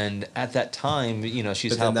 And at that time, you know,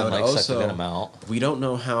 she's helping like suck the venom out. We don't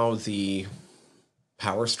know how the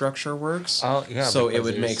power structure works. Oh, yeah. So it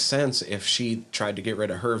would make sense if she tried to get rid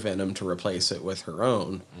of her venom to replace it with her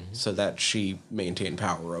own so that she maintained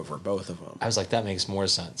power over both of them. I was like, that makes more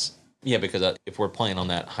sense. Yeah, because if we're playing on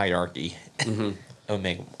that hierarchy, it would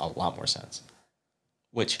make a lot more sense.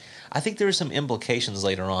 Which I think there's some implications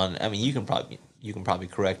later on. I mean, you can probably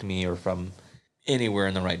correct me, or from anywhere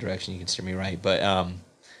in the right direction you can steer me right. But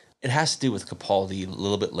it has to do with Capaldi a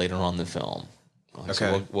little bit later on in the film. Okay.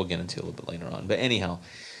 So we'll get into it a little bit later on. But anyhow,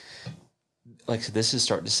 like I said, this is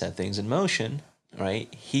starting to set things in motion,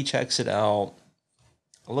 right? He checks it out.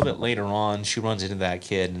 A little bit later on, she runs into that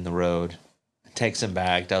kid in the road, takes him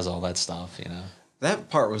back, does all that stuff, you know. That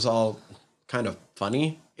part was all kind of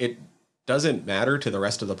funny. It doesn't matter to the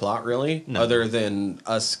rest of the plot, really, other than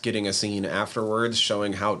us getting a scene afterwards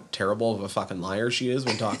showing how terrible of a fucking liar she is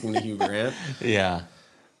when talking to Hugh Grant. Yeah.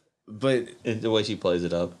 But the way she plays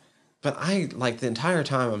it up. But I, like, the entire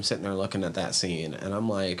time I'm sitting there looking at that scene, and I'm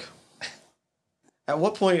like, at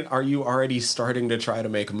what point are you already starting to try to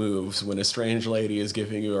make moves when a strange lady is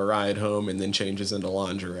giving you a ride home and then changes into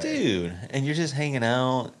lingerie? Dude, and you're just hanging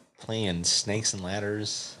out, playing snakes and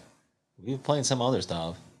ladders. You're playing some other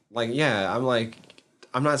stuff. Like, yeah,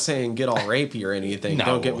 I'm not saying get all rapey or anything, no.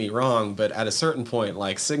 Don't get me wrong, but at a certain point,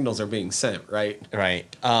 like, signals are being sent, right? Right.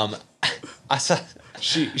 I saw...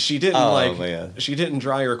 She didn't she didn't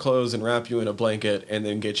dry her clothes and wrap you in a blanket and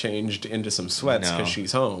then get changed into some sweats because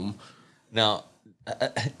she's home. Now,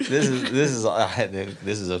 this is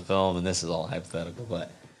a film and this is all hypothetical. But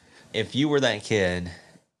if you were that kid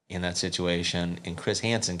in that situation and Chris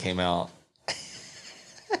Hansen came out,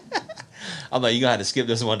 I'm like, you got to skip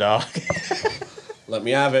this one, dog. Let me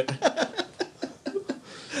have it.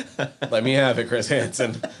 Let me have it, Chris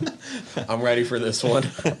Hansen. I'm ready for this one.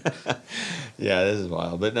 Yeah, this is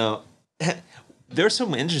wild. But no, there's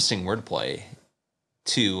some interesting wordplay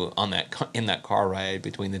too in that car ride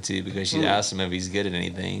between the two, because she asked him if he's good at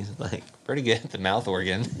anything. He's like, pretty good at the mouth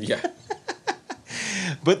organ. Yeah.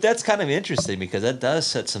 But that's kind of interesting because that does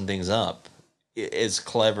set some things up. As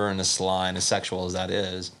clever and as sly and as sexual as that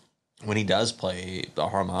is, when he does play the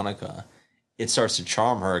harmonica, it starts to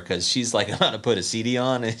charm her because she's like about to put a CD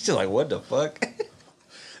on and she's like, what the fuck?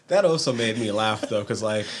 That also made me laugh, though, because,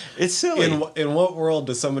 like, it's silly. In what world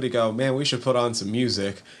does somebody go, man, we should put on some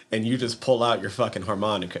music, and you just pull out your fucking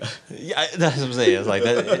harmonica? Yeah, that's what I'm saying. It's like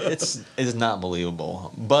that. It's not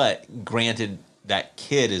believable. But granted, that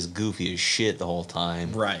kid is goofy as shit the whole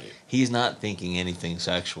time. Right. He's not thinking anything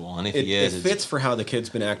sexual, and if he is, it fits for how the kid's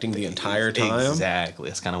been acting the entire time. Exactly.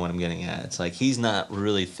 That's kind of what I'm getting at. It's like he's not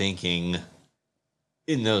really thinking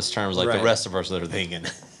in those terms like the rest of us that are thinking.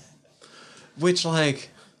 Which, like...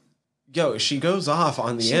 Yo, she goes off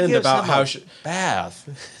on the end about how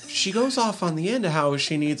she goes off on the end of how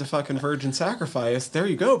she needs a fucking virgin sacrifice. There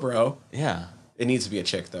you go, bro. Yeah. It needs to be a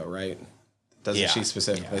chick, though, right? Doesn't she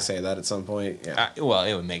specifically say that at some point? Yeah. Well,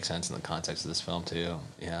 it would make sense in the context of this film, too.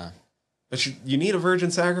 Yeah. But you need a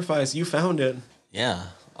virgin sacrifice. You found it. Yeah.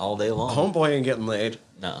 All day long. Homeboy ain't getting laid.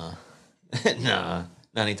 Nuh-uh. Nah.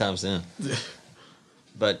 Not anytime soon.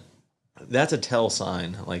 But that's a tell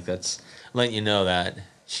sign. Like, that's letting you know that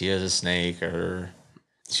she is a snake, or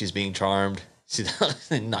she's being charmed. She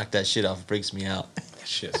knocked that shit off. It freaks me out. That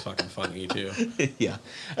shit's fucking funny, too. Yeah.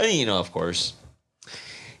 I mean, of course,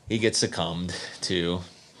 he gets succumbed to.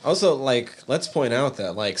 Also, like, let's point out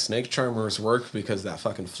that, like, snake charmers work because that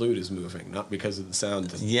fucking flute is moving, not because of the sound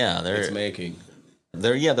it's making.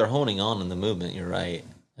 They're honing on in the movement. You're right.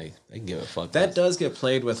 Like, they can give a fuck. That does get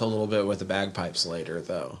played with a little bit with the bagpipes later,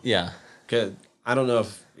 though. Yeah. I don't know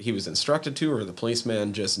if he was instructed to or the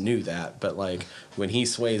policeman just knew that, but like when he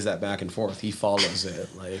sways that back and forth, he follows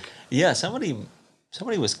it. Like, Yeah, somebody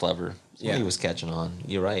was clever. Somebody Yeah. was catching on.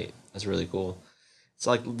 You're right. That's really cool. It's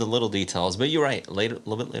like the little details, but you're right. Later, a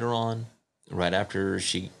little bit later on, right after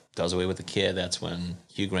she does away with the kid, that's when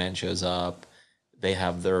Hugh Grant shows up. They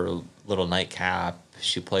have their little nightcap.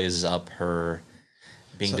 She plays up her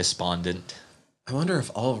being despondent. I wonder if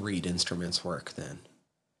all reed instruments work then.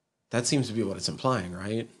 That seems to be what it's implying,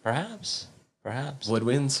 right? Perhaps.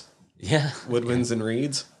 Woodwinds? Yeah, Woodwinds and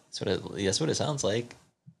reeds? that's what it sounds like.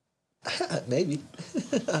 Maybe.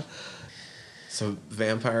 So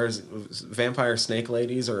vampire snake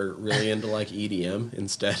ladies are really into like EDM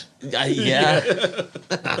instead. Yeah.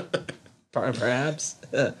 Perhaps.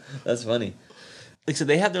 That's funny. Like, so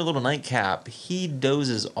they have their little nightcap. He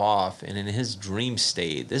dozes off, and in his dream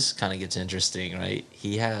state, this kind of gets interesting, right?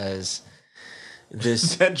 He has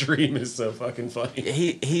this. That dream is so fucking funny.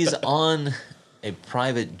 He's on a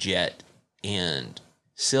private jet, and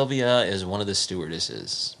Sylvia is one of the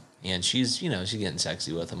stewardesses, and she's getting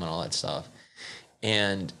sexy with him and all that stuff.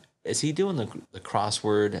 And is he doing the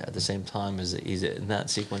crossword at the same time? Is he's in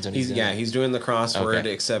that sequence? And He's doing the crossword,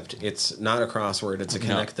 Okay. except it's not a crossword. It's a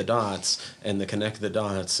connect the dots, and the connect the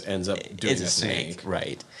dots ends up doing it's a snake.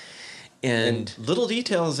 right? And little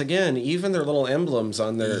details again, even their little emblems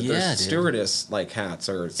on their Yeah, dude. stewardess like hats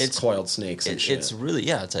are coiled snakes and shit. It's really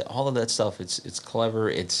it's like all of that stuff. It's clever.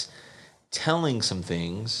 It's telling some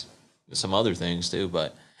things, some other things too.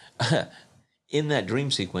 But in that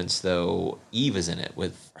dream sequence, though, Eve is in it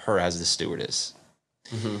with her as the stewardess,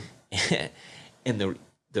 and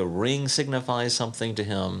the ring signifies something to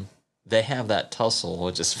him. They have that tussle,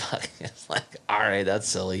 which is fucking. It's like, all right, that's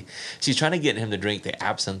silly. She's trying to get him to drink the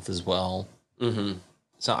absinthe as well. Mm-hmm.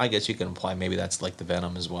 So I guess you can imply maybe that's like the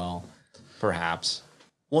venom as well, perhaps.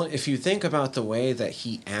 Well, if you think about the way that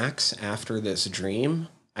he acts after this dream,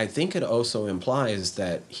 I think it also implies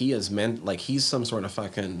that he is meant like he's some sort of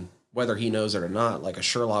fucking, whether he knows it or not, like a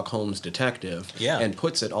Sherlock Holmes detective, Yeah. and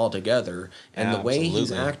puts it all together. And the way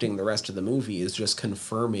he's Absolutely. acting the rest of the movie is just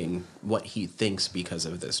confirming what he thinks because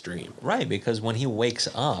of this dream. Right, because when he wakes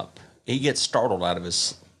up, he gets startled out of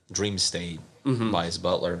his dream state by his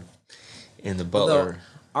butler. And the butler,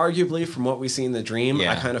 Though, arguably, from what we see in the dream,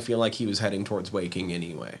 Yeah. I kind of feel like he was heading towards waking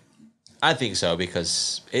anyway. I think so,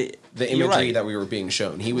 because The you're imagery right. that we were being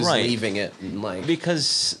shown, he was Right. leaving it and like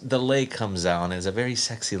Because the leg comes out and it's a very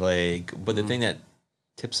sexy leg, but the thing that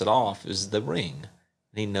tips it off is the ring.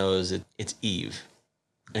 And he knows it's Eve,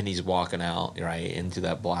 and he's walking out right into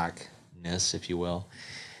that blackness, if you will,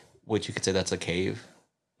 which you could say that's a cave,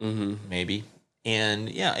 maybe. And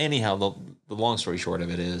yeah, anyhow, the long story short of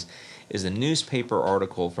it is the newspaper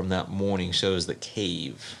article from that morning shows the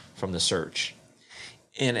cave from the search,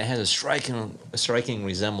 and it has a striking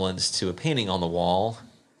resemblance to a painting on the wall.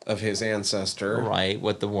 of his ancestor. Right,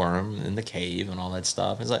 with the worm in the cave and all that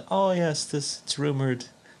stuff. It's like, oh yes, it's rumored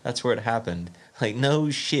that's where it happened. Like, no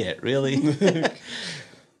shit, really?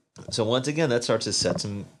 So once again, that starts to set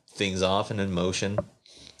some things off and in motion.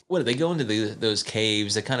 What do they go into those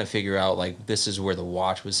caves? They kind of figure out like this is where the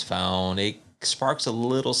watch was found. It sparks a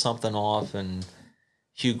little something off, and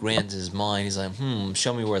Hugh Grant's mind. He's like,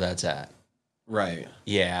 show me where that's at. Right.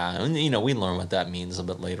 Yeah, and we learn what that means a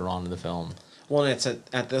bit later on in the film. Well, and it's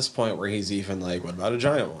at this point where he's even like, what about a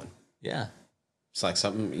giant one? Yeah. It's like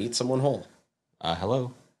eat someone whole.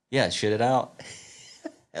 Hello. Yeah, shit it out.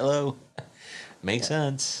 Hello. Makes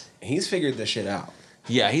sense. He's figured this shit out.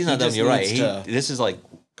 Yeah, he's not dumb. just You're right. needs to This is like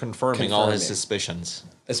confirming all his confirm it. suspicions.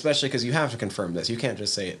 Especially because you have to confirm this. You can't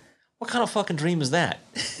just say it. What kind of fucking dream is that?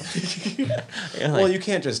 Well, you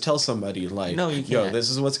can't just tell somebody like, No, you yo, can't. this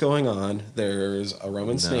is what's going on. There's a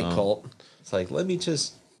Roman snake cult. It's like, let me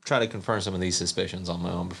just try to confirm some of these suspicions on my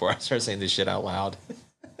own before I start saying this shit out loud.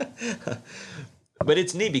 But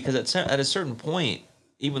it's neat because at a certain point,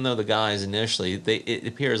 even though the guys initially, it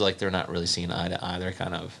appears like they're not really seeing eye to eye. They're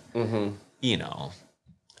kind of,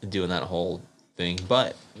 doing that whole thing.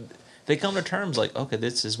 But they come to terms like, okay,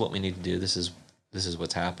 this is what we need to do. This is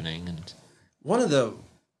what's happening. And One of the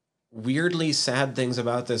weirdly sad things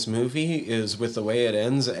about this movie is with the way it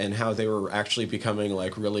ends and how they were actually becoming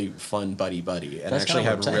like really fun buddy and That's actually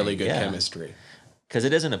kinda what had I'm really saying, good yeah. chemistry. because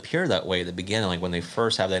it doesn't appear that way at the beginning. Like when they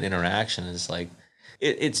first have that interaction, it's like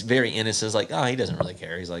it's very innocent. It's like, oh, he doesn't really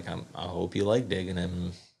care. He's like, I hope you like digging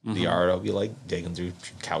him the art. I hope you like digging through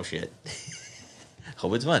cow shit.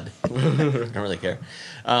 Hope it's fun. I don't really care.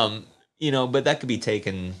 But that could be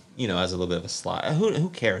taken, as a little bit of a slide. Who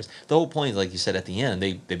cares? The whole point is, like you said, at the end,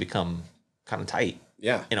 they become kind of tight.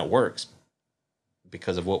 Yeah. And it works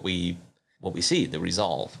because of what we see, the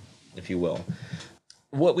resolve. if you will.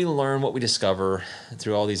 What we learn, what we discover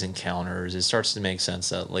through all these encounters, it starts to make sense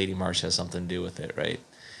that Lady Marsh has something to do with it, right?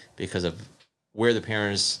 Because of where the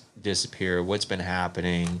parents disappear, what's been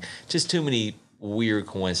happening, just too many weird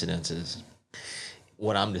coincidences.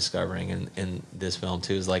 What I'm discovering in this film,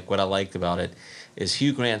 too, is like what I liked about it is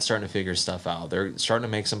Hugh Grant starting to figure stuff out. They're starting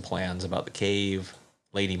to make some plans about the cave,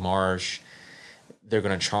 Lady Marsh. They're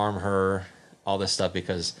going to charm her, all this stuff,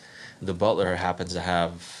 because the butler happens to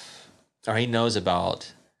have... or he knows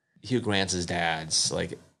about Hugh Grant's dad's,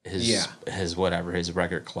 like his whatever, his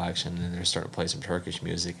record collection, and they're starting to play some Turkish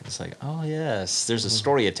music. And it's like, oh yes, there's a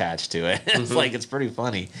story attached to it. It's like, it's pretty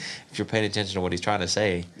funny if you're paying attention to what he's trying to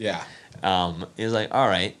say. Yeah. It's like, all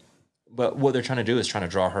right, but what they're trying to do is trying to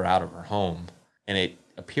draw her out of her home, and it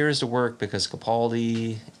appears to work because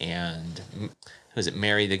Capaldi and who's it,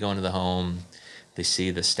 Mary, they go into the home. They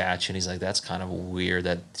see the statue, and he's like, that's kind of weird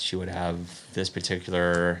that she would have this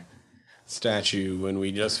particular statue when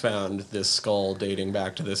we just found this skull dating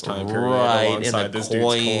back to this time period alongside and the this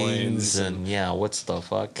coins, dude's coins and yeah, what's the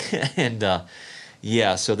fuck? And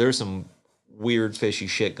yeah, so there's some weird fishy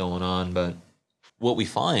shit going on, but what we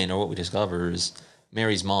find or what we discover is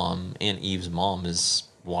Mary's mom and Eve's mom is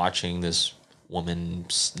watching this woman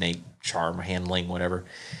snake charm handling whatever,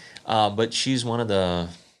 but she's one of the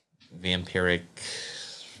vampiric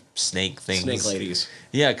snake things, snake ladies.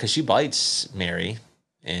 Yeah, because she bites Mary.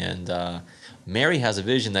 And Mary has a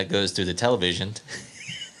vision that goes through the television.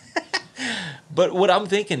 But what I'm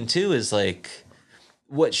thinking, too, is like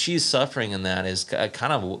what she's suffering in that is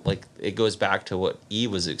kind of like it goes back to what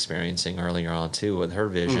Eve was experiencing earlier on, too, with her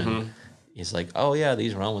vision. Mm-hmm. He's like, oh, yeah,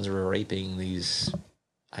 these Romans were raping these,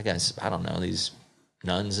 I guess, I don't know, these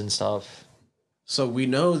nuns and stuff. So we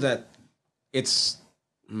know that it's...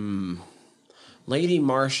 Lady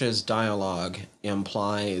Marsh's dialogue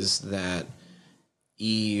implies that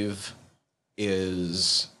Eve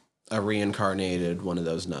is a reincarnated one of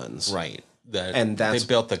those nuns. Right. And they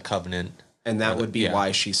built the covenant. And that would be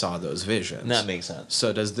why she saw those visions. That makes sense.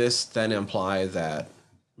 So does this then imply that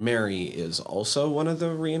Mary is also one of the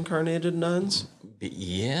reincarnated nuns?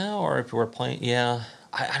 Yeah, or if we're playing... Yeah,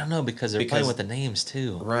 I don't know, because they're playing with the names,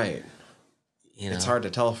 too. Right. You know? It's hard to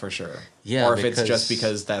tell for sure. Yeah, or if it's just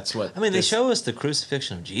because that's what... I mean, they show us the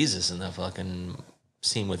crucifixion of Jesus in the fucking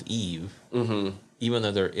scene with Eve. Mm-hmm. Even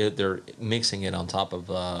though they're mixing it on top of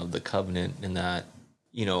the covenant and that,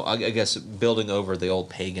 you know, I guess building over the old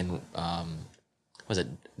pagan, was it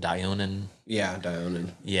Dionin? Yeah,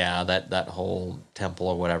 Dionin. Yeah, that whole temple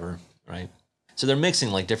or whatever, right? So they're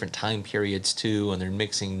mixing like different time periods too, and they're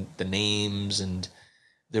mixing the names and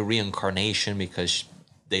the reincarnation because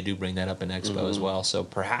they do bring that up in Expo as well. So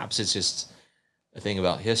perhaps it's just a thing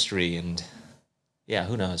about history and yeah,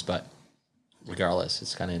 who knows? But regardless,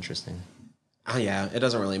 it's kind of interesting. Oh yeah, it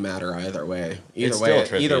doesn't really matter either way. Either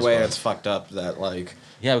way, it's fucked up that like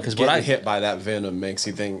because getting hit by that venom makes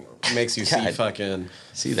you see fucking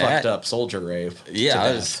fucked up soldier rape.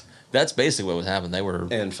 Yeah, that's basically what was happening. They were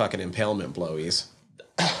and fucking impalement blowies.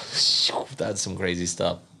 That's some crazy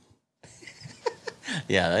stuff.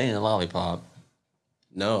 Yeah, that ain't a lollipop.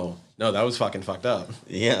 No, that was fucking fucked up.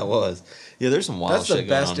 Yeah, it was. Yeah, there's some wild shit going on.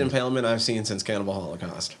 That's the best impalement I've seen since Cannibal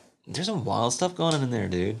Holocaust. There's some wild stuff going on in there,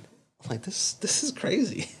 dude. Like, this is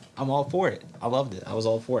crazy. I'm all for it. I loved it. I was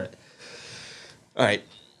all for it. All right.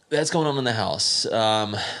 That's going on in the house.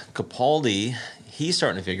 Capaldi, he's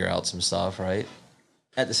starting to figure out some stuff, right?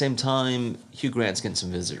 At the same time, Hugh Grant's getting some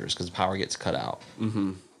visitors because the power gets cut out.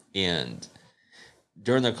 Mm-hmm. And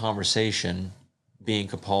during their conversation, being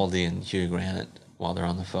Capaldi and Hugh Grant, while they're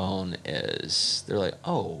on the phone, they're like,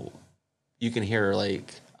 oh, you can hear,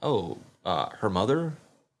 like, oh, her mother?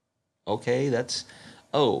 Okay, that's...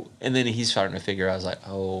 Oh, and then he's starting to figure out, I was like,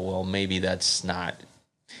 oh, well, maybe it's not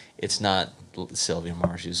Sylvia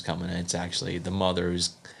Marsh who's coming. It's actually the mother who's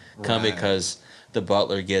coming because the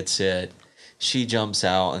butler gets it. She jumps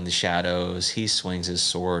out in the shadows. He swings his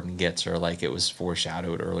sword and gets her like it was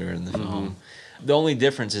foreshadowed earlier in the film. The only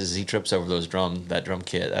difference is he trips over that drum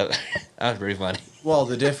kit. That was pretty funny. Well,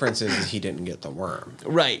 the difference is he didn't get the worm.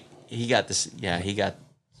 Right. He got this. Yeah, he got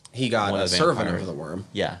a servant of the worm.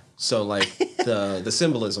 Yeah. So like the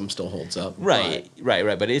symbolism still holds up. Right.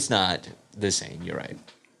 But it's not the same. You're right.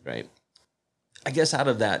 Right. I guess out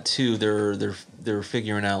of that too, they're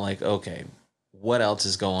figuring out like, okay, what else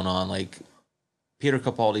is going on? Like Peter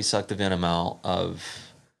Capaldi sucked the venom out of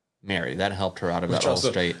Mary. That helped her out of that whole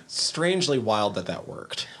straight. Strangely wild that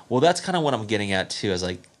worked. Well, that's kind of what I'm getting at too. I was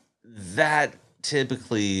like, that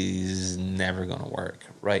typically is never going to work,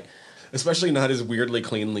 right? Especially not as weirdly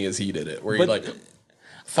cleanly as he did it, where he like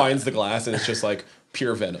finds the glass, and it's just like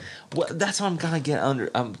pure venom. Well, that's what I'm gonna get under.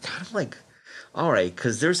 I'm kind of like, all right,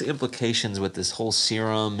 because there's implications with this whole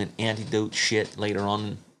serum and antidote shit later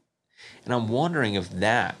on, and I'm wondering if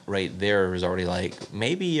that right there is already like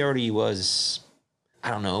maybe he already was. I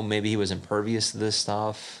don't know. Maybe he was impervious to this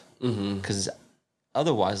stuff. Because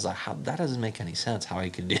otherwise, like, that doesn't make any sense. How he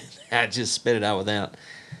could do that? Just spit it out without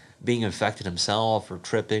being infected himself or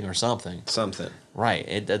tripping or something.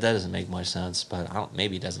 Right. That doesn't make much sense. But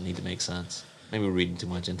maybe it doesn't need to make sense. Maybe we're reading too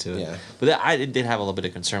much into it. Yeah. But I did have a little bit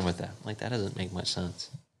of concern with that. Like, that doesn't make much sense.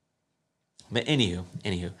 But anywho,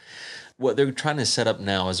 what they're trying to set up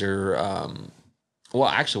now is well,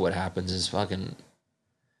 actually, what happens is fucking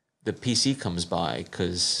the PC comes by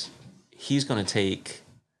because he's going to take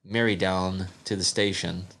Mary down to the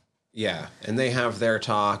station. Yeah, and they have their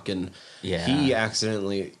talk, and he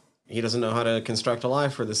doesn't know how to construct a lie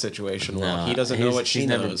for the situation well. He doesn't know what she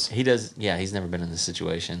knows. He's never been in this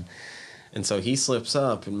situation. And so he slips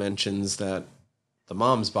up and mentions that the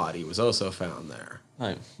mom's body was also found there.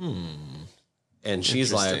 Like, And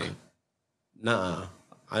she's like, nah,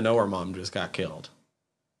 I know her mom just got killed.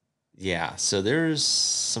 Yeah, so there's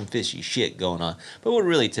some fishy shit going on. But what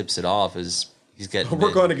really tips it off is he's getting...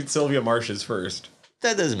 We're going to get Sylvia Marsh's first.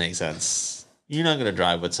 That doesn't make sense. You're not going to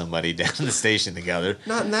drive with somebody down to the station together.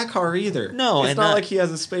 Not in that car either. No, it's not like he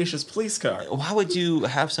has a spacious police car. Why would you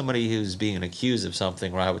have somebody who's being accused of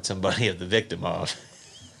something ride with somebody of the victim of?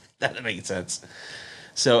 That doesn't make sense.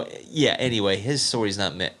 So, yeah, anyway, his story's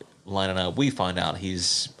not lining up. We find out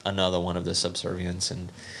he's another one of the subservients,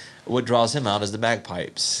 and what draws him out is the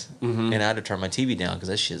bagpipes. And I had to turn my TV down because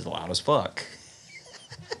that shit's loud as fuck.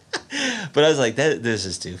 But I was like, this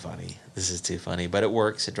is too funny. This is too funny. But it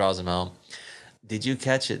works. It draws him out. Did you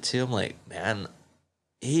catch it too? I'm like, man,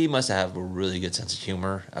 he must have a really good sense of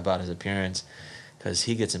humor about his appearance because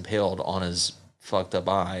he gets impaled on his fucked up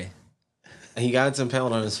eye. He got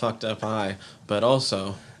impaled on his fucked up eye, but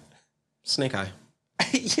also snake eye.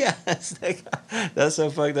 Yeah, snake eye. That's so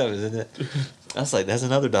fucked up, isn't it? That's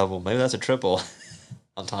another double. Maybe that's a triple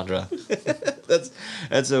entendre.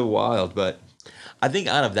 That's so wild. But I think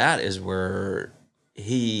out of that is where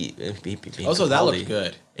he also, that looked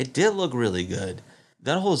good. It did look really good.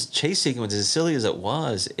 That whole chase sequence, as silly as it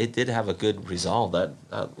was, it did have a good result. That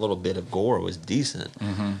little bit of gore was decent.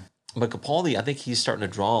 But Capaldi, I think he's starting to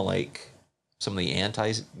draw like some of the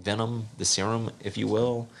anti-venom, the serum, if you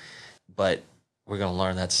will. But we're going to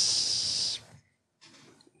learn that's...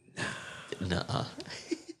 Nuh-uh.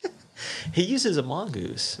 He uses a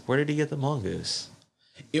mongoose. Where did he get the mongoose?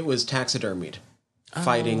 It was taxidermied,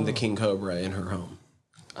 fighting the king cobra in her home.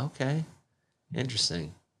 Okay.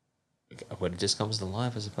 Interesting. But it just comes to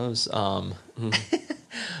life, I suppose.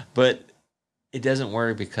 But it doesn't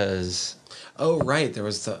work because... Oh, right. There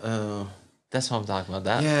was the... That's what I'm talking about.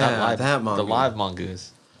 That mongoose. The live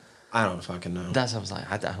mongoose. I don't fucking know. That's what I was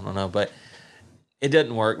like. I don't know. But it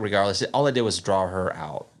didn't work regardless. All I did was draw her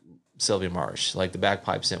out. Sylvia Marsh. Like, the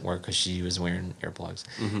bagpipes didn't work because she was wearing earplugs.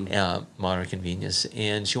 Modern convenience.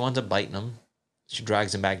 And she winds up biting him. She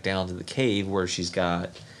drags him back down to the cave where she's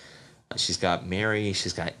got Mary,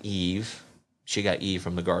 she's got Eve. She got Eve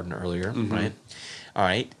from the garden earlier, right? All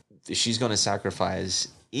right. She's going to sacrifice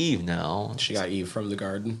Eve now. She got Eve from the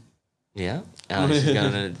garden. Yeah.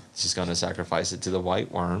 She's gonna sacrifice it to the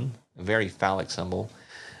white worm, a very phallic symbol.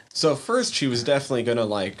 So first she was definitely gonna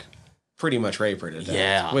like pretty much rape her to death.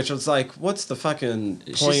 Yeah. Which was like, what's the fucking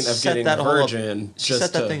point of getting a virgin? She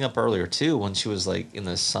set that thing up earlier too when she was like in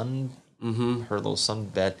the sun, her little sun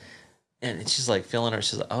bed, and she's like feeling her.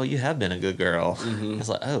 She's like, "Oh, you have been a good girl." It's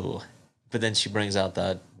like, "Oh," but then she brings out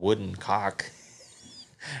that wooden cock.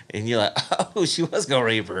 And you're like, oh, she was gonna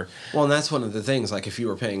rape her. Well, and that's one of the things. Like, if you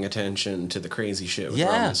were paying attention to the crazy shit with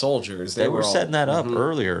Roman soldiers, they were setting that up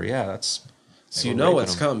earlier. Yeah, that's so you know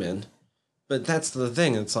what's coming. But that's the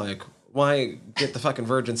thing. It's like, why get the fucking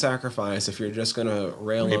virgin sacrifice if you're just gonna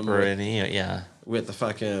rail rape them her with the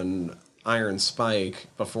fucking iron spike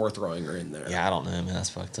before throwing her in there? Yeah, I don't know, man.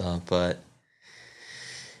 That's fucked up. But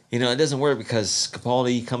it doesn't work because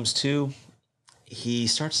Capaldi comes to. He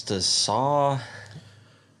starts to saw.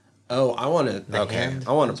 Oh, I want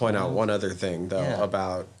to point out one other thing though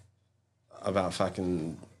about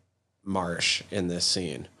fucking Marsh in this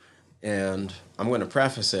scene, and I'm going to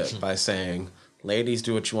preface it by saying, ladies,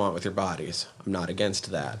 do what you want with your bodies. I'm not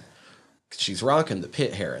against that. She's rocking the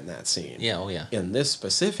pit hair in that scene. Yeah, oh yeah. In this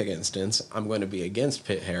specific instance, I'm going to be against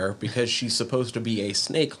pit hair because she's supposed to be a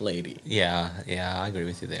snake lady. Yeah, I agree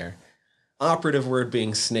with you there. Operative word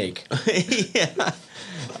being snake.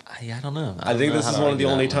 Yeah, I don't know. I think this is one of the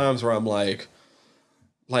only times where I'm like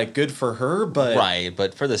good for her, but right.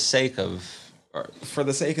 But for the sake of For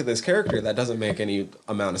the sake of this character, that doesn't make any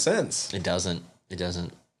amount of sense. It doesn't.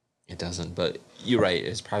 But you're right.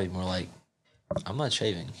 It's probably more like, I'm not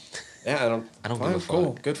shaving. Yeah, I don't fine, give a fuck.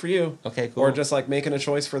 cool. Good for you. Okay, cool. Or just like making a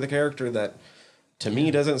choice for the character that, to me,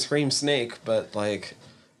 doesn't scream Snake, but like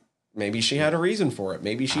maybe she had a reason for it.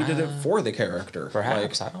 Maybe she did it for the character.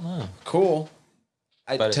 Perhaps. Like, I don't know. cool.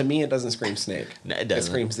 But to me, it doesn't scream Snake. No, it doesn't.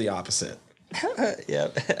 It screams the opposite. Yeah.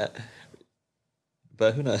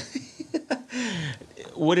 But who knows?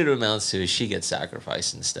 What it amounts to is she gets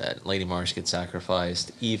sacrificed instead. Lady Marsh gets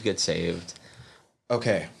sacrificed. Eve gets saved.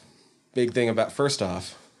 Okay. Big thing about, first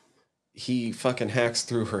off, he fucking hacks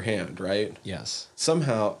through her hand, right? Yes.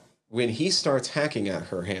 Somehow, when he starts hacking at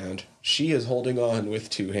her hand, she is holding on with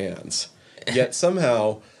two hands. Yet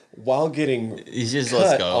somehow, while getting He just cut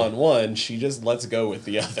lets go. on one, she just lets go with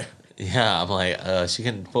the other. Yeah, I'm like, she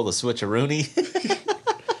can pull the switcheroonie.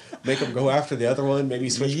 Make him go after the other one, maybe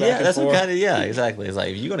switch back Yeah, and that's forth. what kind of, yeah, exactly. It's like,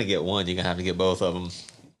 if you're going to get one, you're going to have to get both of them.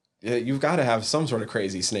 Yeah, you've got to have some sort of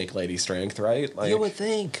crazy snake lady strength, right? Like, You would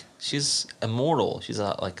think. She's immortal. She's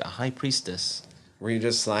like a high priestess. were you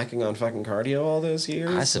just slacking on fucking cardio all those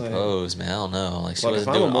years? I suppose, man. I don't know. Like, she Like, if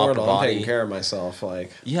wasn't I'm doing upper immortal, I'm taking body. care of myself.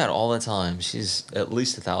 Like, Yeah, all the time. She's at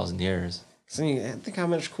least 1,000 years. see, think how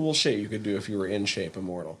much cool shit you could do if you were in shape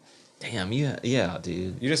immortal. Damn, yeah,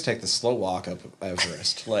 dude. You just take the slow walk up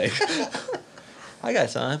Everest. Like, I got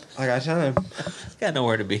time. I got time. Got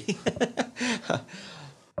nowhere to be.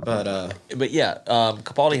 But yeah,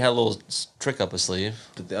 Capaldi had a little trick up his sleeve.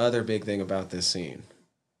 the other big thing about this scene,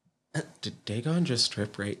 did Dagon just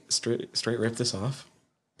straight rip this off?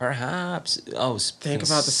 Perhaps. Oh, Think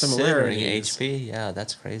about the considering similarities. HP. Yeah,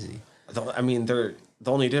 that's crazy. I mean, the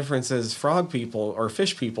only difference is frog people or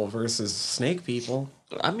fish people versus snake people.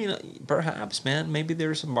 I mean, perhaps, man. Maybe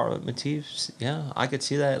there's some motifs. Yeah, I could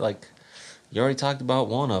see that. Like, you already talked about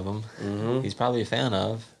one of them. Mm-hmm. He's probably a fan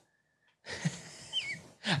of.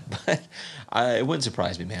 But it wouldn't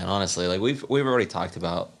surprise me, man. Honestly, like we've already talked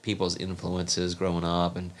about people's influences growing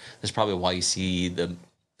up, and that's probably why you see the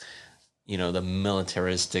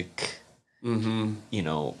militaristic,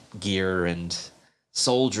 gear and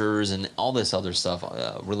soldiers and all this other stuff,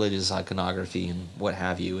 religious iconography and what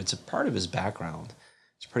have you. It's a part of his background.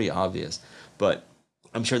 It's pretty obvious, but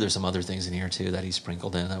I'm sure there's some other things in here too that he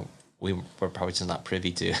sprinkled in that we're probably just not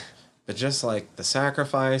privy to. But just like the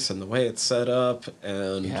sacrifice and the way it's set up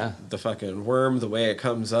and the fucking worm, the way it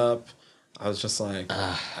comes up, I was just like,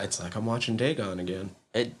 it's like I'm watching Dagon again.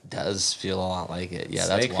 It does feel a lot like it. Yeah,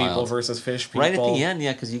 Snake that's wild. people versus fish people. Right at the end,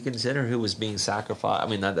 yeah, because you consider who was being sacrificed. I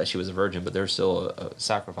mean, not that she was a virgin, but there's still a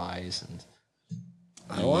sacrifice. And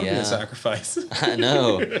I don't want to be a sacrifice. I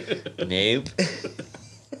know. Nope.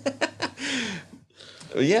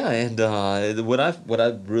 Yeah, and what I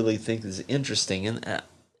really think is interesting, and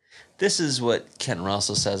this is what Ken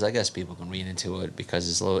Russell says. I guess people can read into it because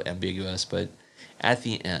it's a little ambiguous, but at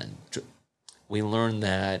the end, we learn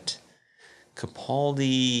that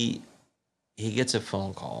Capaldi, he gets a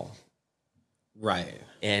phone call. Right.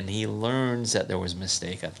 And he learns that there was a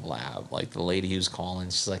mistake at the lab. Like the lady who's calling,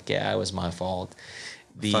 she's like, yeah, it was my fault.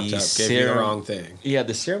 The Fucked up. Gave you the wrong thing. Yeah,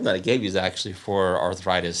 the serum that I gave you is actually for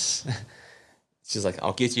arthritis. She's like,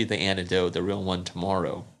 I'll get you the antidote, the real one,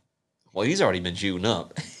 tomorrow. Well, he's already been chewing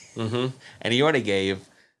up. Mm-hmm. And he already gave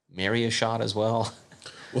Mary a shot as well.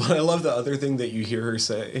 Well, I love the other thing that you hear her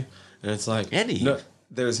say. And it's like, Eddie.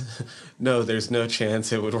 there's no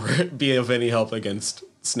chance it would be of any help against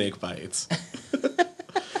snake bites.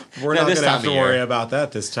 We're not going to have to worry about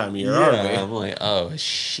that this time of year, are we? I'm like, oh,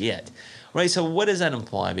 shit. Right, so what does that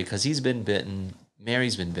imply? Because he's been bitten,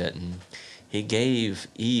 Mary's been bitten. He gave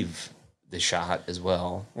Eve the shot as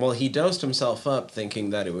well. Well, he dosed himself up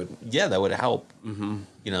thinking that it would... Yeah, that would help. Mm-hmm.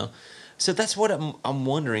 So that's what I'm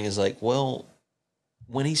wondering is like, well,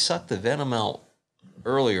 when he sucked the venom out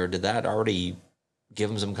earlier, did that already give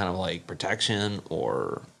him some kind of like protection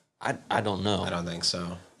or... I don't know. I don't think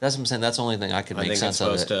so. That's what I'm saying. That's the only thing I could make sense of.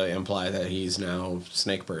 I think it's supposed to imply that he's now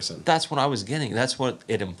snake person. That's what I was getting. That's what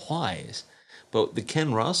it implies. But the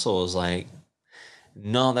Ken Russell is like,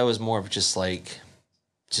 no, that was more of just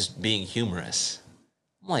being humorous.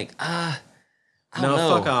 I'm like, I don't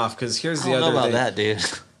know. Fuck off. Because here's the I don't other know about thing. that,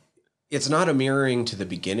 dude. It's not a mirroring to the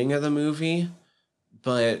beginning of the movie,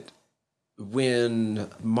 but when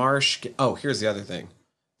Marsh... here's the other thing.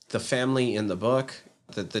 The family in the book,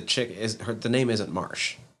 the chick is the name isn't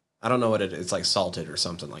Marsh. I don't know what it is. It's like Salted or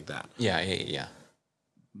something like that. Yeah.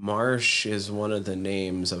 Marsh is one of the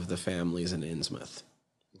names of the families in Innsmouth.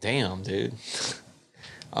 Damn, dude.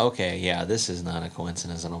 Okay, yeah, this is not a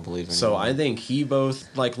coincidence. I don't believe it. So I think he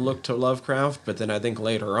both looked to Lovecraft, but then I think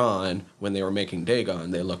later on when they were making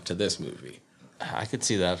Dagon, they looked to this movie. I could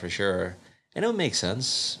see that for sure. And it would make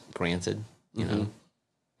sense, granted, you know,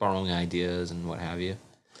 borrowing ideas and what have you.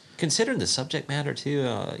 Considering the subject matter, too,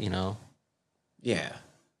 you know. Yeah,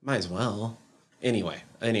 might as well. Anyway.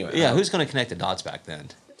 Yeah, who's going to connect the dots back then?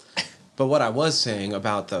 But what I was saying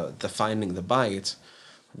about the finding the bite,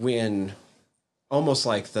 when almost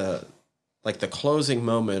like the closing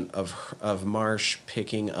moment of Marsh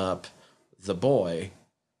picking up the boy,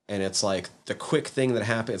 and it's like the quick thing that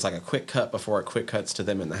happened. It's like a quick cut before it quick cuts to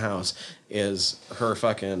them in the house. Is her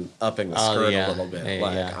fucking upping the skirt a little bit,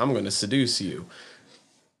 I'm going to seduce you.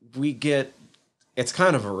 We get it's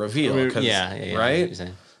kind of a reveal,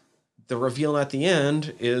 right? The reveal at the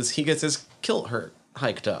end is he gets his kilt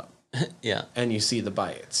hiked up. Yeah. And you see the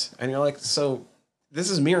bites. And you're like, so this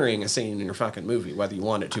is mirroring a scene in your fucking movie, whether you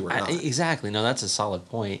want it to or not. Exactly. No, that's a solid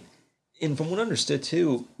point. And from what I understood,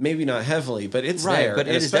 too... Maybe not heavily, but it's right, there. But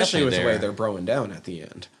and especially with there. the way they're broing down at the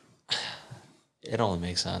end. It only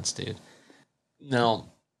makes sense, dude. Now,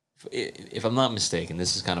 if I'm not mistaken,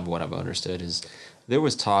 this is kind of what I've understood, is there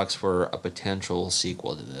was talks for a potential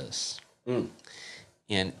sequel to this.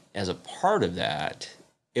 And as a part of that...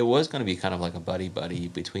 It was going to be kind of like a buddy-buddy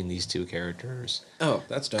between these two characters. Oh,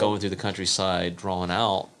 that's dope. Going through the countryside, drawing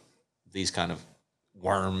out these kind of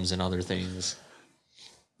worms and other things.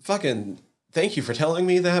 Fucking thank you for telling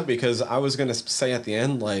me that, because I was going to say at the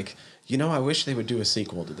end, like, you know, I wish they would do a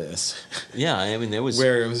sequel to this. Yeah, I mean, there was...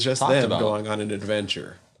 Where it was just them going on an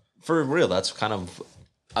adventure. For real, that's kind of...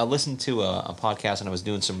 I listened to a podcast and I was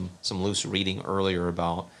doing some loose reading earlier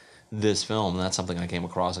about... this film, and that's something I came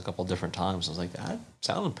across a couple different times. I was like, that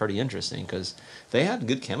sounded pretty interesting, because they had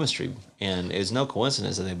good chemistry, and it's no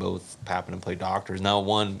coincidence that they both happen to play doctors. Now,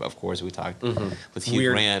 one, of course, we talked with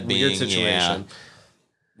Hugh Grant being... Weird situation.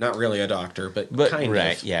 Not really a doctor, but kind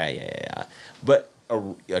of. Yeah. But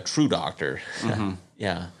a true doctor.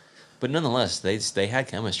 Yeah. But nonetheless, they had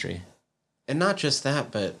chemistry. And not just that,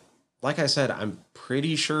 but like I said, I'm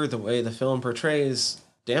pretty sure the way the film portrays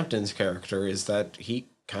Dampton's character is that he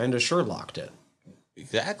kind of Sherlocked it.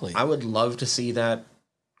 Exactly. I would love to see that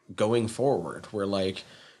going forward, where like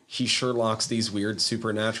he Sherlocks these weird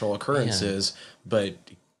supernatural occurrences, but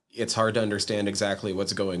it's hard to understand exactly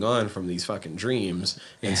what's going on from these fucking dreams,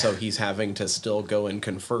 and so he's having to still go and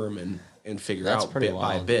confirm and figure out bit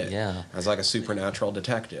by bit, as like a supernatural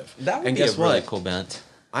detective. That would be a really cool bent.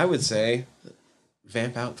 I would say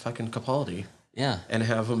vamp out fucking Capaldi, and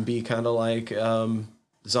have him be kind of like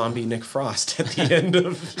zombie Nick Frost at the end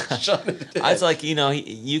of Shaun of the Dead. I was like, you know,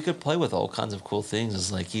 you could play with all kinds of cool things.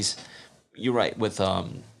 It's like you're right, with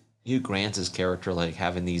Hugh Grant's character, like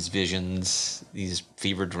having these visions, these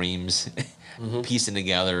fever dreams, piecing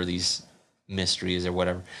together these mysteries or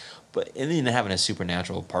whatever. And then having a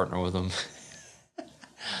supernatural partner with him,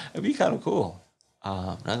 it'd be kind of cool.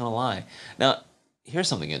 Not gonna lie. Now, here's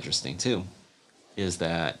something interesting too, is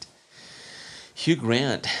that Hugh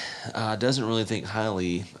Grant doesn't really think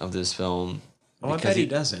highly of this film. Oh, I bet he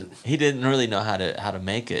doesn't. He didn't really know how to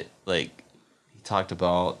make it. Like, he talked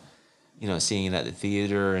about, you know, seeing it at the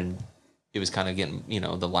theater, and it was kind of getting, you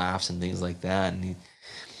know, the laughs and things like that. And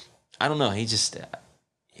I don't know. He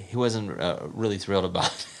wasn't really thrilled about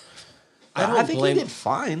it. I think he did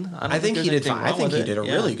fine. I think he did fine. I think he did a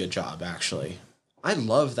really good job, actually. I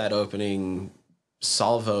love that opening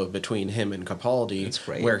salvo between him and Capaldi. It's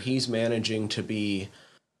great. Where he's managing to be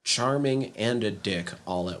charming and a dick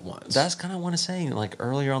all at once. That's kind of what I'm saying. Like,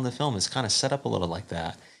 earlier on the film, it's kind of set up a little like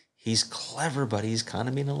that. He's clever, but he's kind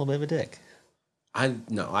of being a little bit of a dick. I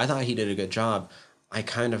thought he did a good job. I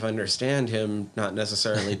kind of understand him not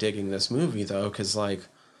necessarily digging this movie, though, because, like,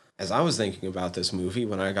 as I was thinking about this movie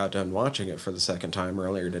when I got done watching it for the second time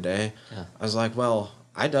earlier today, I was like, well,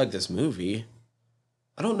 I dug this movie.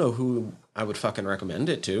 I don't know who I would fucking recommend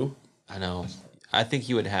it to. I know. I think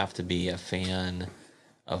you would have to be a fan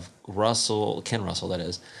of Ken Russell, that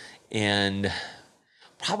is, and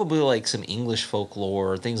probably like some English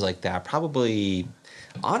folklore, things like that. Probably,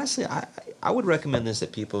 honestly, I would recommend this to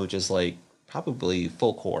people who just like probably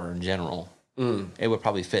folk horror in general. It would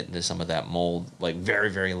probably fit into some of that mold, like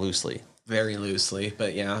very, very loosely. Very loosely,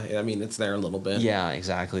 but yeah, I mean, it's there a little bit. Yeah,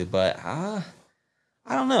 exactly. But I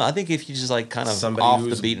don't know. I think if you just like kind of somebody off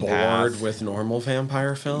who's the beaten bored path with normal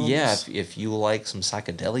vampire films. Yeah, if you like some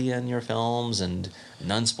psychedelia in your films and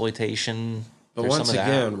nunsploitation. But once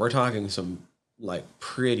again, we're talking some like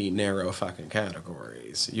pretty narrow fucking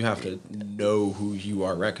categories. You have to know who you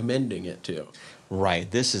are recommending it to.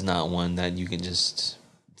 Right. This is not one that you can just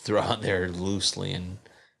throw out there loosely, and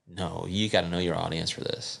no, you got to know your audience for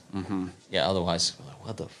this. Yeah, otherwise,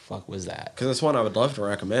 what the fuck was that? Because it's one I would love to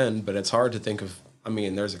recommend, but it's hard to think of I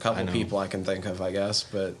mean, there's a couple know. people I can think of, I guess,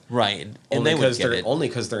 but Right. And only they would because get it. only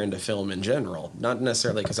because they're into film in general, not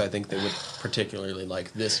necessarily because I think they would particularly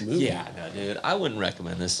like this movie. Yeah, no, dude. I wouldn't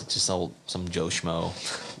recommend this. It's just some Joe Schmo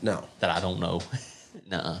No, that I don't know.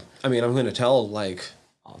 Nuh-uh. I mean, I'm going to tell like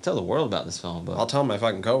I'll tell the world about this film, but I'll tell my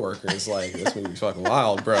fucking coworkers like this movie's fucking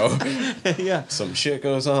wild, bro. yeah. Some shit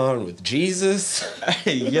goes on with Jesus.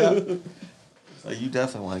 yeah. So you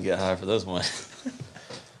definitely want to get high for this one.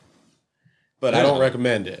 But I don't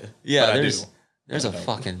recommend it. Yeah, but there's a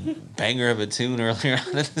fucking banger of a tune earlier on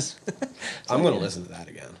in this. I'm going to listen to that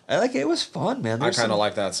again. I like it. It was fun, man. I kind of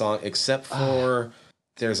like that song, except for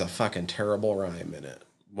there's a fucking terrible rhyme in it.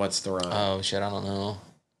 What's the rhyme? Oh shit, I don't know.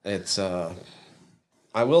 It's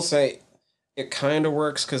I will say it kind of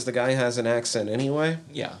works because the guy has an accent anyway.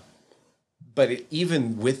 Yeah. But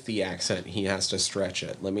even with the accent, he has to stretch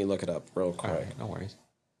it. Let me look it up real quick. All right, no worries.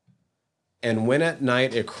 And when at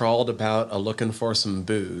night it crawled about a looking for some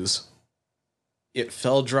booze, it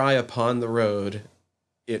fell dry upon the road.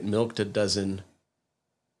 It milked a dozen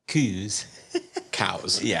Coos.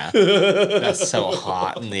 cows. Yeah. That's so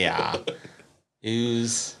hot. Yeah.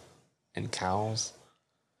 Ooze and cows.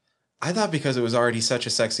 I thought because it was already such a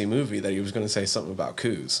sexy movie that he was going to say something about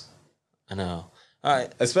coos. I know. All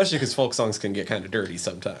right. Especially because folk songs can get kind of dirty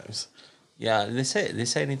sometimes. Yeah. Did they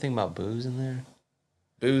say anything about booze in there?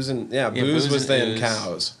 Booze and booze booze was and then ooze.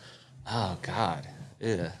 cows. Oh God.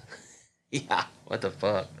 Ew. Yeah. What the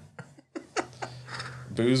fuck?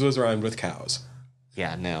 Booze was rhymed with cows.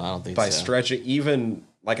 Yeah. No, I don't think By so. stretching, even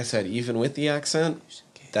like I said, even with the accent,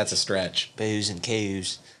 that's a stretch. Booze and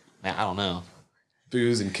coos. Man, I don't know.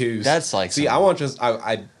 Booze and coos. That's like see, some- I want just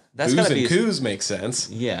I That's booze gotta and be- coos make sense.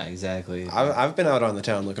 Yeah. Exactly. I've been out on the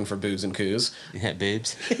town looking for booze and coos. Yeah,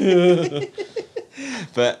 boobs.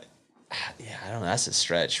 But yeah, I don't know. That's a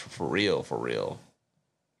stretch for real, for real.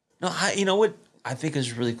 No, you know what I think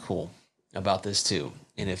is really cool about this too,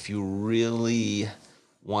 and if you really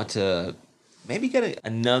want to maybe get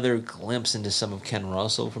another glimpse into some of Ken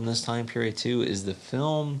Russell from this time period too, is the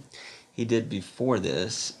film he did before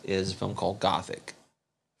this is a film called Gothic,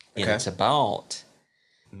 and Okay. it's about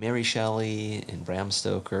Mary Shelley and Bram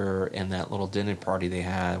Stoker and that little dinner party they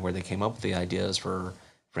had where they came up with the ideas for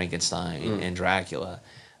Frankenstein and Dracula.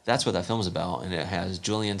 That's what that film is about, and it has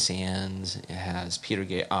Julian Sands. It has Peter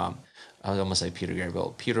I was almost say Peter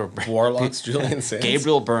Gabriel. Peter Warlock's Julian Sands.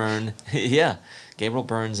 Gabriel Byrne. Yeah, Gabriel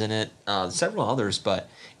Byrne's in it. Several others, but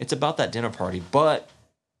it's about that dinner party, but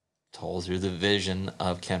told through the vision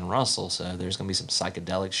of Ken Russell. So there's gonna be some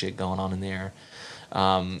psychedelic shit going on in there.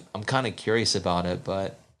 I'm kind of curious about it,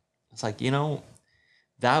 but it's like,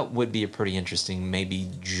 that would be a pretty interesting, maybe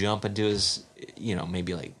jump into his,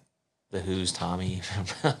 maybe like The Who's Tommy,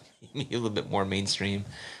 a little bit more mainstream.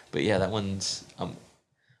 But yeah, that one's,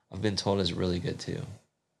 I've been told is really good too.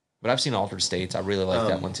 But I've seen Altered States. I really like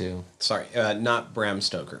that one too. Sorry, not Bram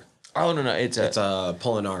Stoker. Oh, no, It's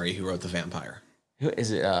Polinari who wrote The Vampire. who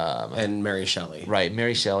is it? And Mary Shelley. Right,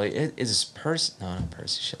 Mary Shelley. Is Percy? No, not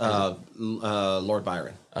Percy Shelley. Lord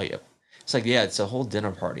Byron. Oh, yeah. It's like, yeah, it's a whole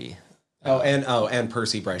dinner party. And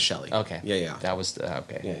Percy Bryce Shelley. Okay. Yeah. That was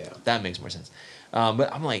okay. Yeah. That makes more sense.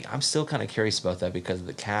 But I'm still kind of curious about that because of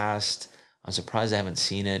the cast. I'm surprised I haven't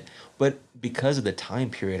seen it, but because of the time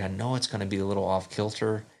period, I know it's going to be a little off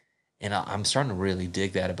kilter, and I'm starting to really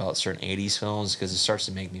dig that about certain '80s films because it starts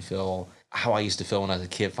to make me feel how I used to feel when I was a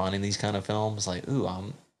kid finding these kind of films. Like, ooh, I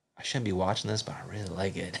shouldn't be watching this, but I really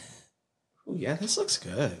like it. Oh yeah, this looks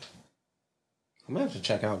good. I'm gonna have to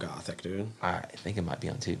check out Gothic, dude. I think it might be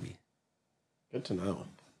on Tubi. Good to know.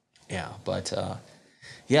 Yeah, but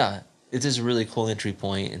yeah, it is a really cool entry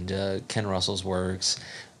point into Ken Russell's works.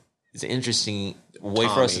 It's an interesting way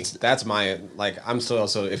for us. Tommy, that's my I'm still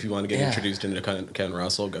also if you want to get Yeah. introduced into Ken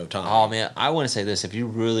Russell, go Tommy. Oh man, I want to say this: if you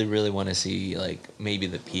really, really want to see maybe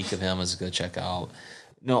the peak of him, is go check out.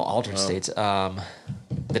 No, Altered States.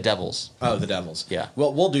 The Devils. Oh, the Devils. Yeah.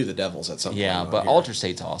 Well, we'll do the Devils at some point. Yeah, on but here. Altered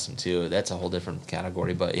State's awesome too. That's a whole different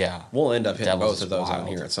category. But yeah, We'll end up hitting Devils both of those is on wild.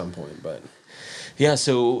 here at some point, but yeah.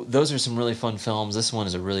 So those are some really fun films. This one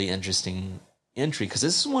is a really interesting entry because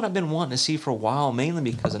this is one I've been wanting to see for a while, mainly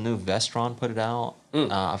because I knew Vestron put it out.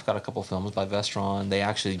 I've got a couple films by Vestron. They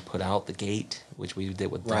actually put out The Gate, which we did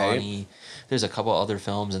with Right. Donnie. There's a couple other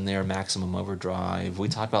films in there, Maximum Overdrive. We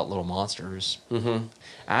talked about Little Monsters. Mm-hmm.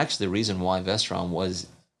 Actually, the reason why Vestron was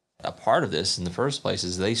a part of this in the first place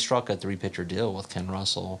is they struck a 3-picture deal with Ken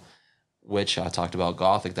Russell, which I talked about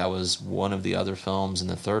Gothic. That was one of the other films, and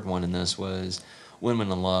the third one in this was Women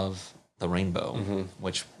in Love, The Rainbow,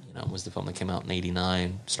 which was the film that came out in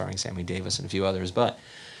 '89, starring Sammy Davis and a few others. But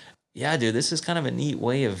yeah, dude, this is kind of a neat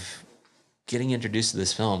way of getting introduced to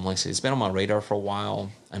this film. Like I said, it's been on my radar for a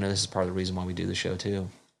while. I know this is part of the reason why we do the show too.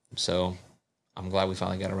 So I'm glad we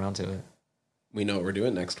finally got around to it. We know what we're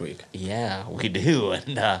doing next week. Yeah, we do.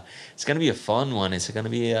 And it's going to be a fun one. It's going to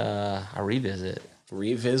be a revisit.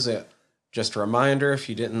 Revisit. Just a reminder, if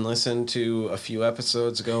you didn't listen to a few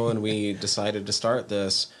episodes ago and we decided to start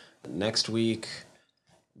this, next week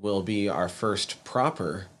will be our first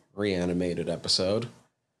proper reanimated episode.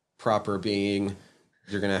 Proper being,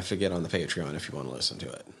 you're going to have to get on the Patreon if you want to listen to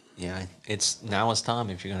it. Yeah, it's time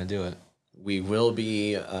if you're going to do it. We will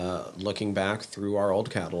be looking back through our old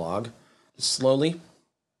catalog slowly,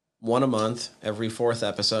 one a month, every fourth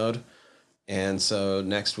episode. And so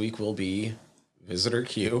next week will be Visitor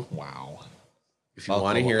Q. Wow. If you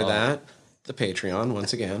want to hear that, the Patreon,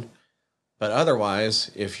 once again. But otherwise,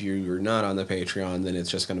 if you're not on the Patreon, then it's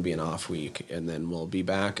just going to be an off week. And then we'll be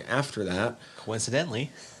back after that. Coincidentally.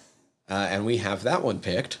 And we have that one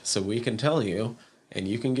picked, so we can tell you, and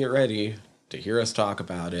you can get ready to hear us talk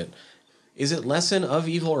about it. Is it Lesson of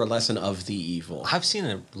Evil or Lesson of the Evil? I've seen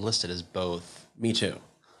it listed as both. Me too.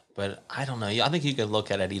 But I don't know. I think you could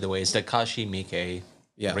look at it either way. It's Takashi Miike,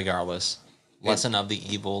 regardless. Lesson of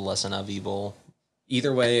the Evil, Lesson of Evil.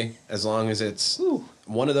 Either way, as long as it's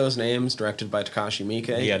one of those names directed by Takashi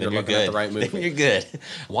Miike, you're looking at the right movie. You're good.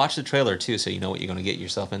 Watch the trailer, too, so you know what you're going to get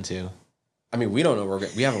yourself into. I mean, we don't know.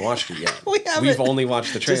 We haven't watched it yet. We've only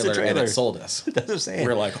watched the trailer, and it sold us. That's what I'm saying.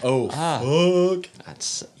 We're like, fuck.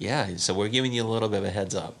 So we're giving you a little bit of a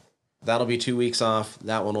heads up. That'll be 2 weeks off.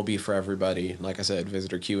 That one will be for everybody. Like I said,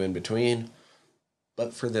 Visitor Q in between.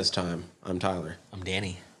 But for this time, I'm Tyler. I'm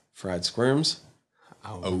Danny. Fried Squirms.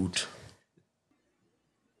 Out.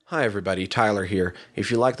 Hi, everybody. Tyler here.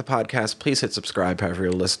 If you like the podcast, please hit subscribe however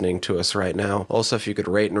you're listening to us right now. Also, if you could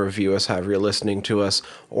rate and review us however you're listening to us,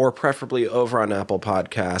 or preferably over on Apple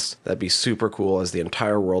Podcasts, that'd be super cool, as the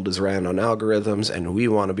entire world is ran on algorithms, and we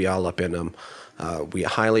want to be all up in them. We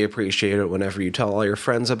highly appreciate it whenever you tell all your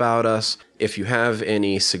friends about us. If you have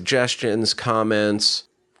any suggestions, comments,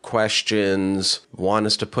 questions, want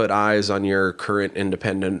us to put eyes on your current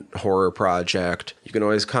independent horror project, you can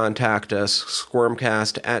always contact us,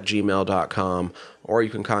 squirmcast@gmail.com, or you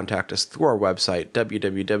can contact us through our website,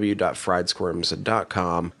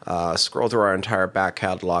 www.friedsquirms.com. Scroll through our entire back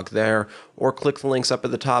catalog there, or click the links up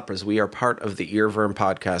at the top, as we are part of the Earworm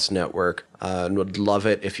Podcast Network, and would love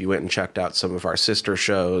it if you went and checked out some of our sister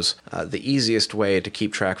shows. The easiest way to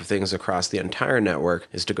keep track of things across the entire network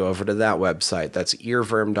is to go over to that website. That's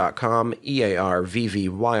earworm.com,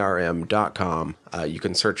 EARVVYRM.com. You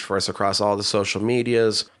can search for us across all the social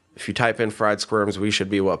medias. If you type in Fried Squirms, we should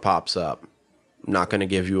be what pops up. I'm not going to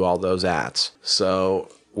give you all those ads. So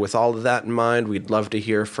with all of that in mind, we'd love to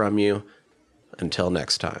hear from you. Until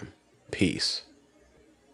next time, peace.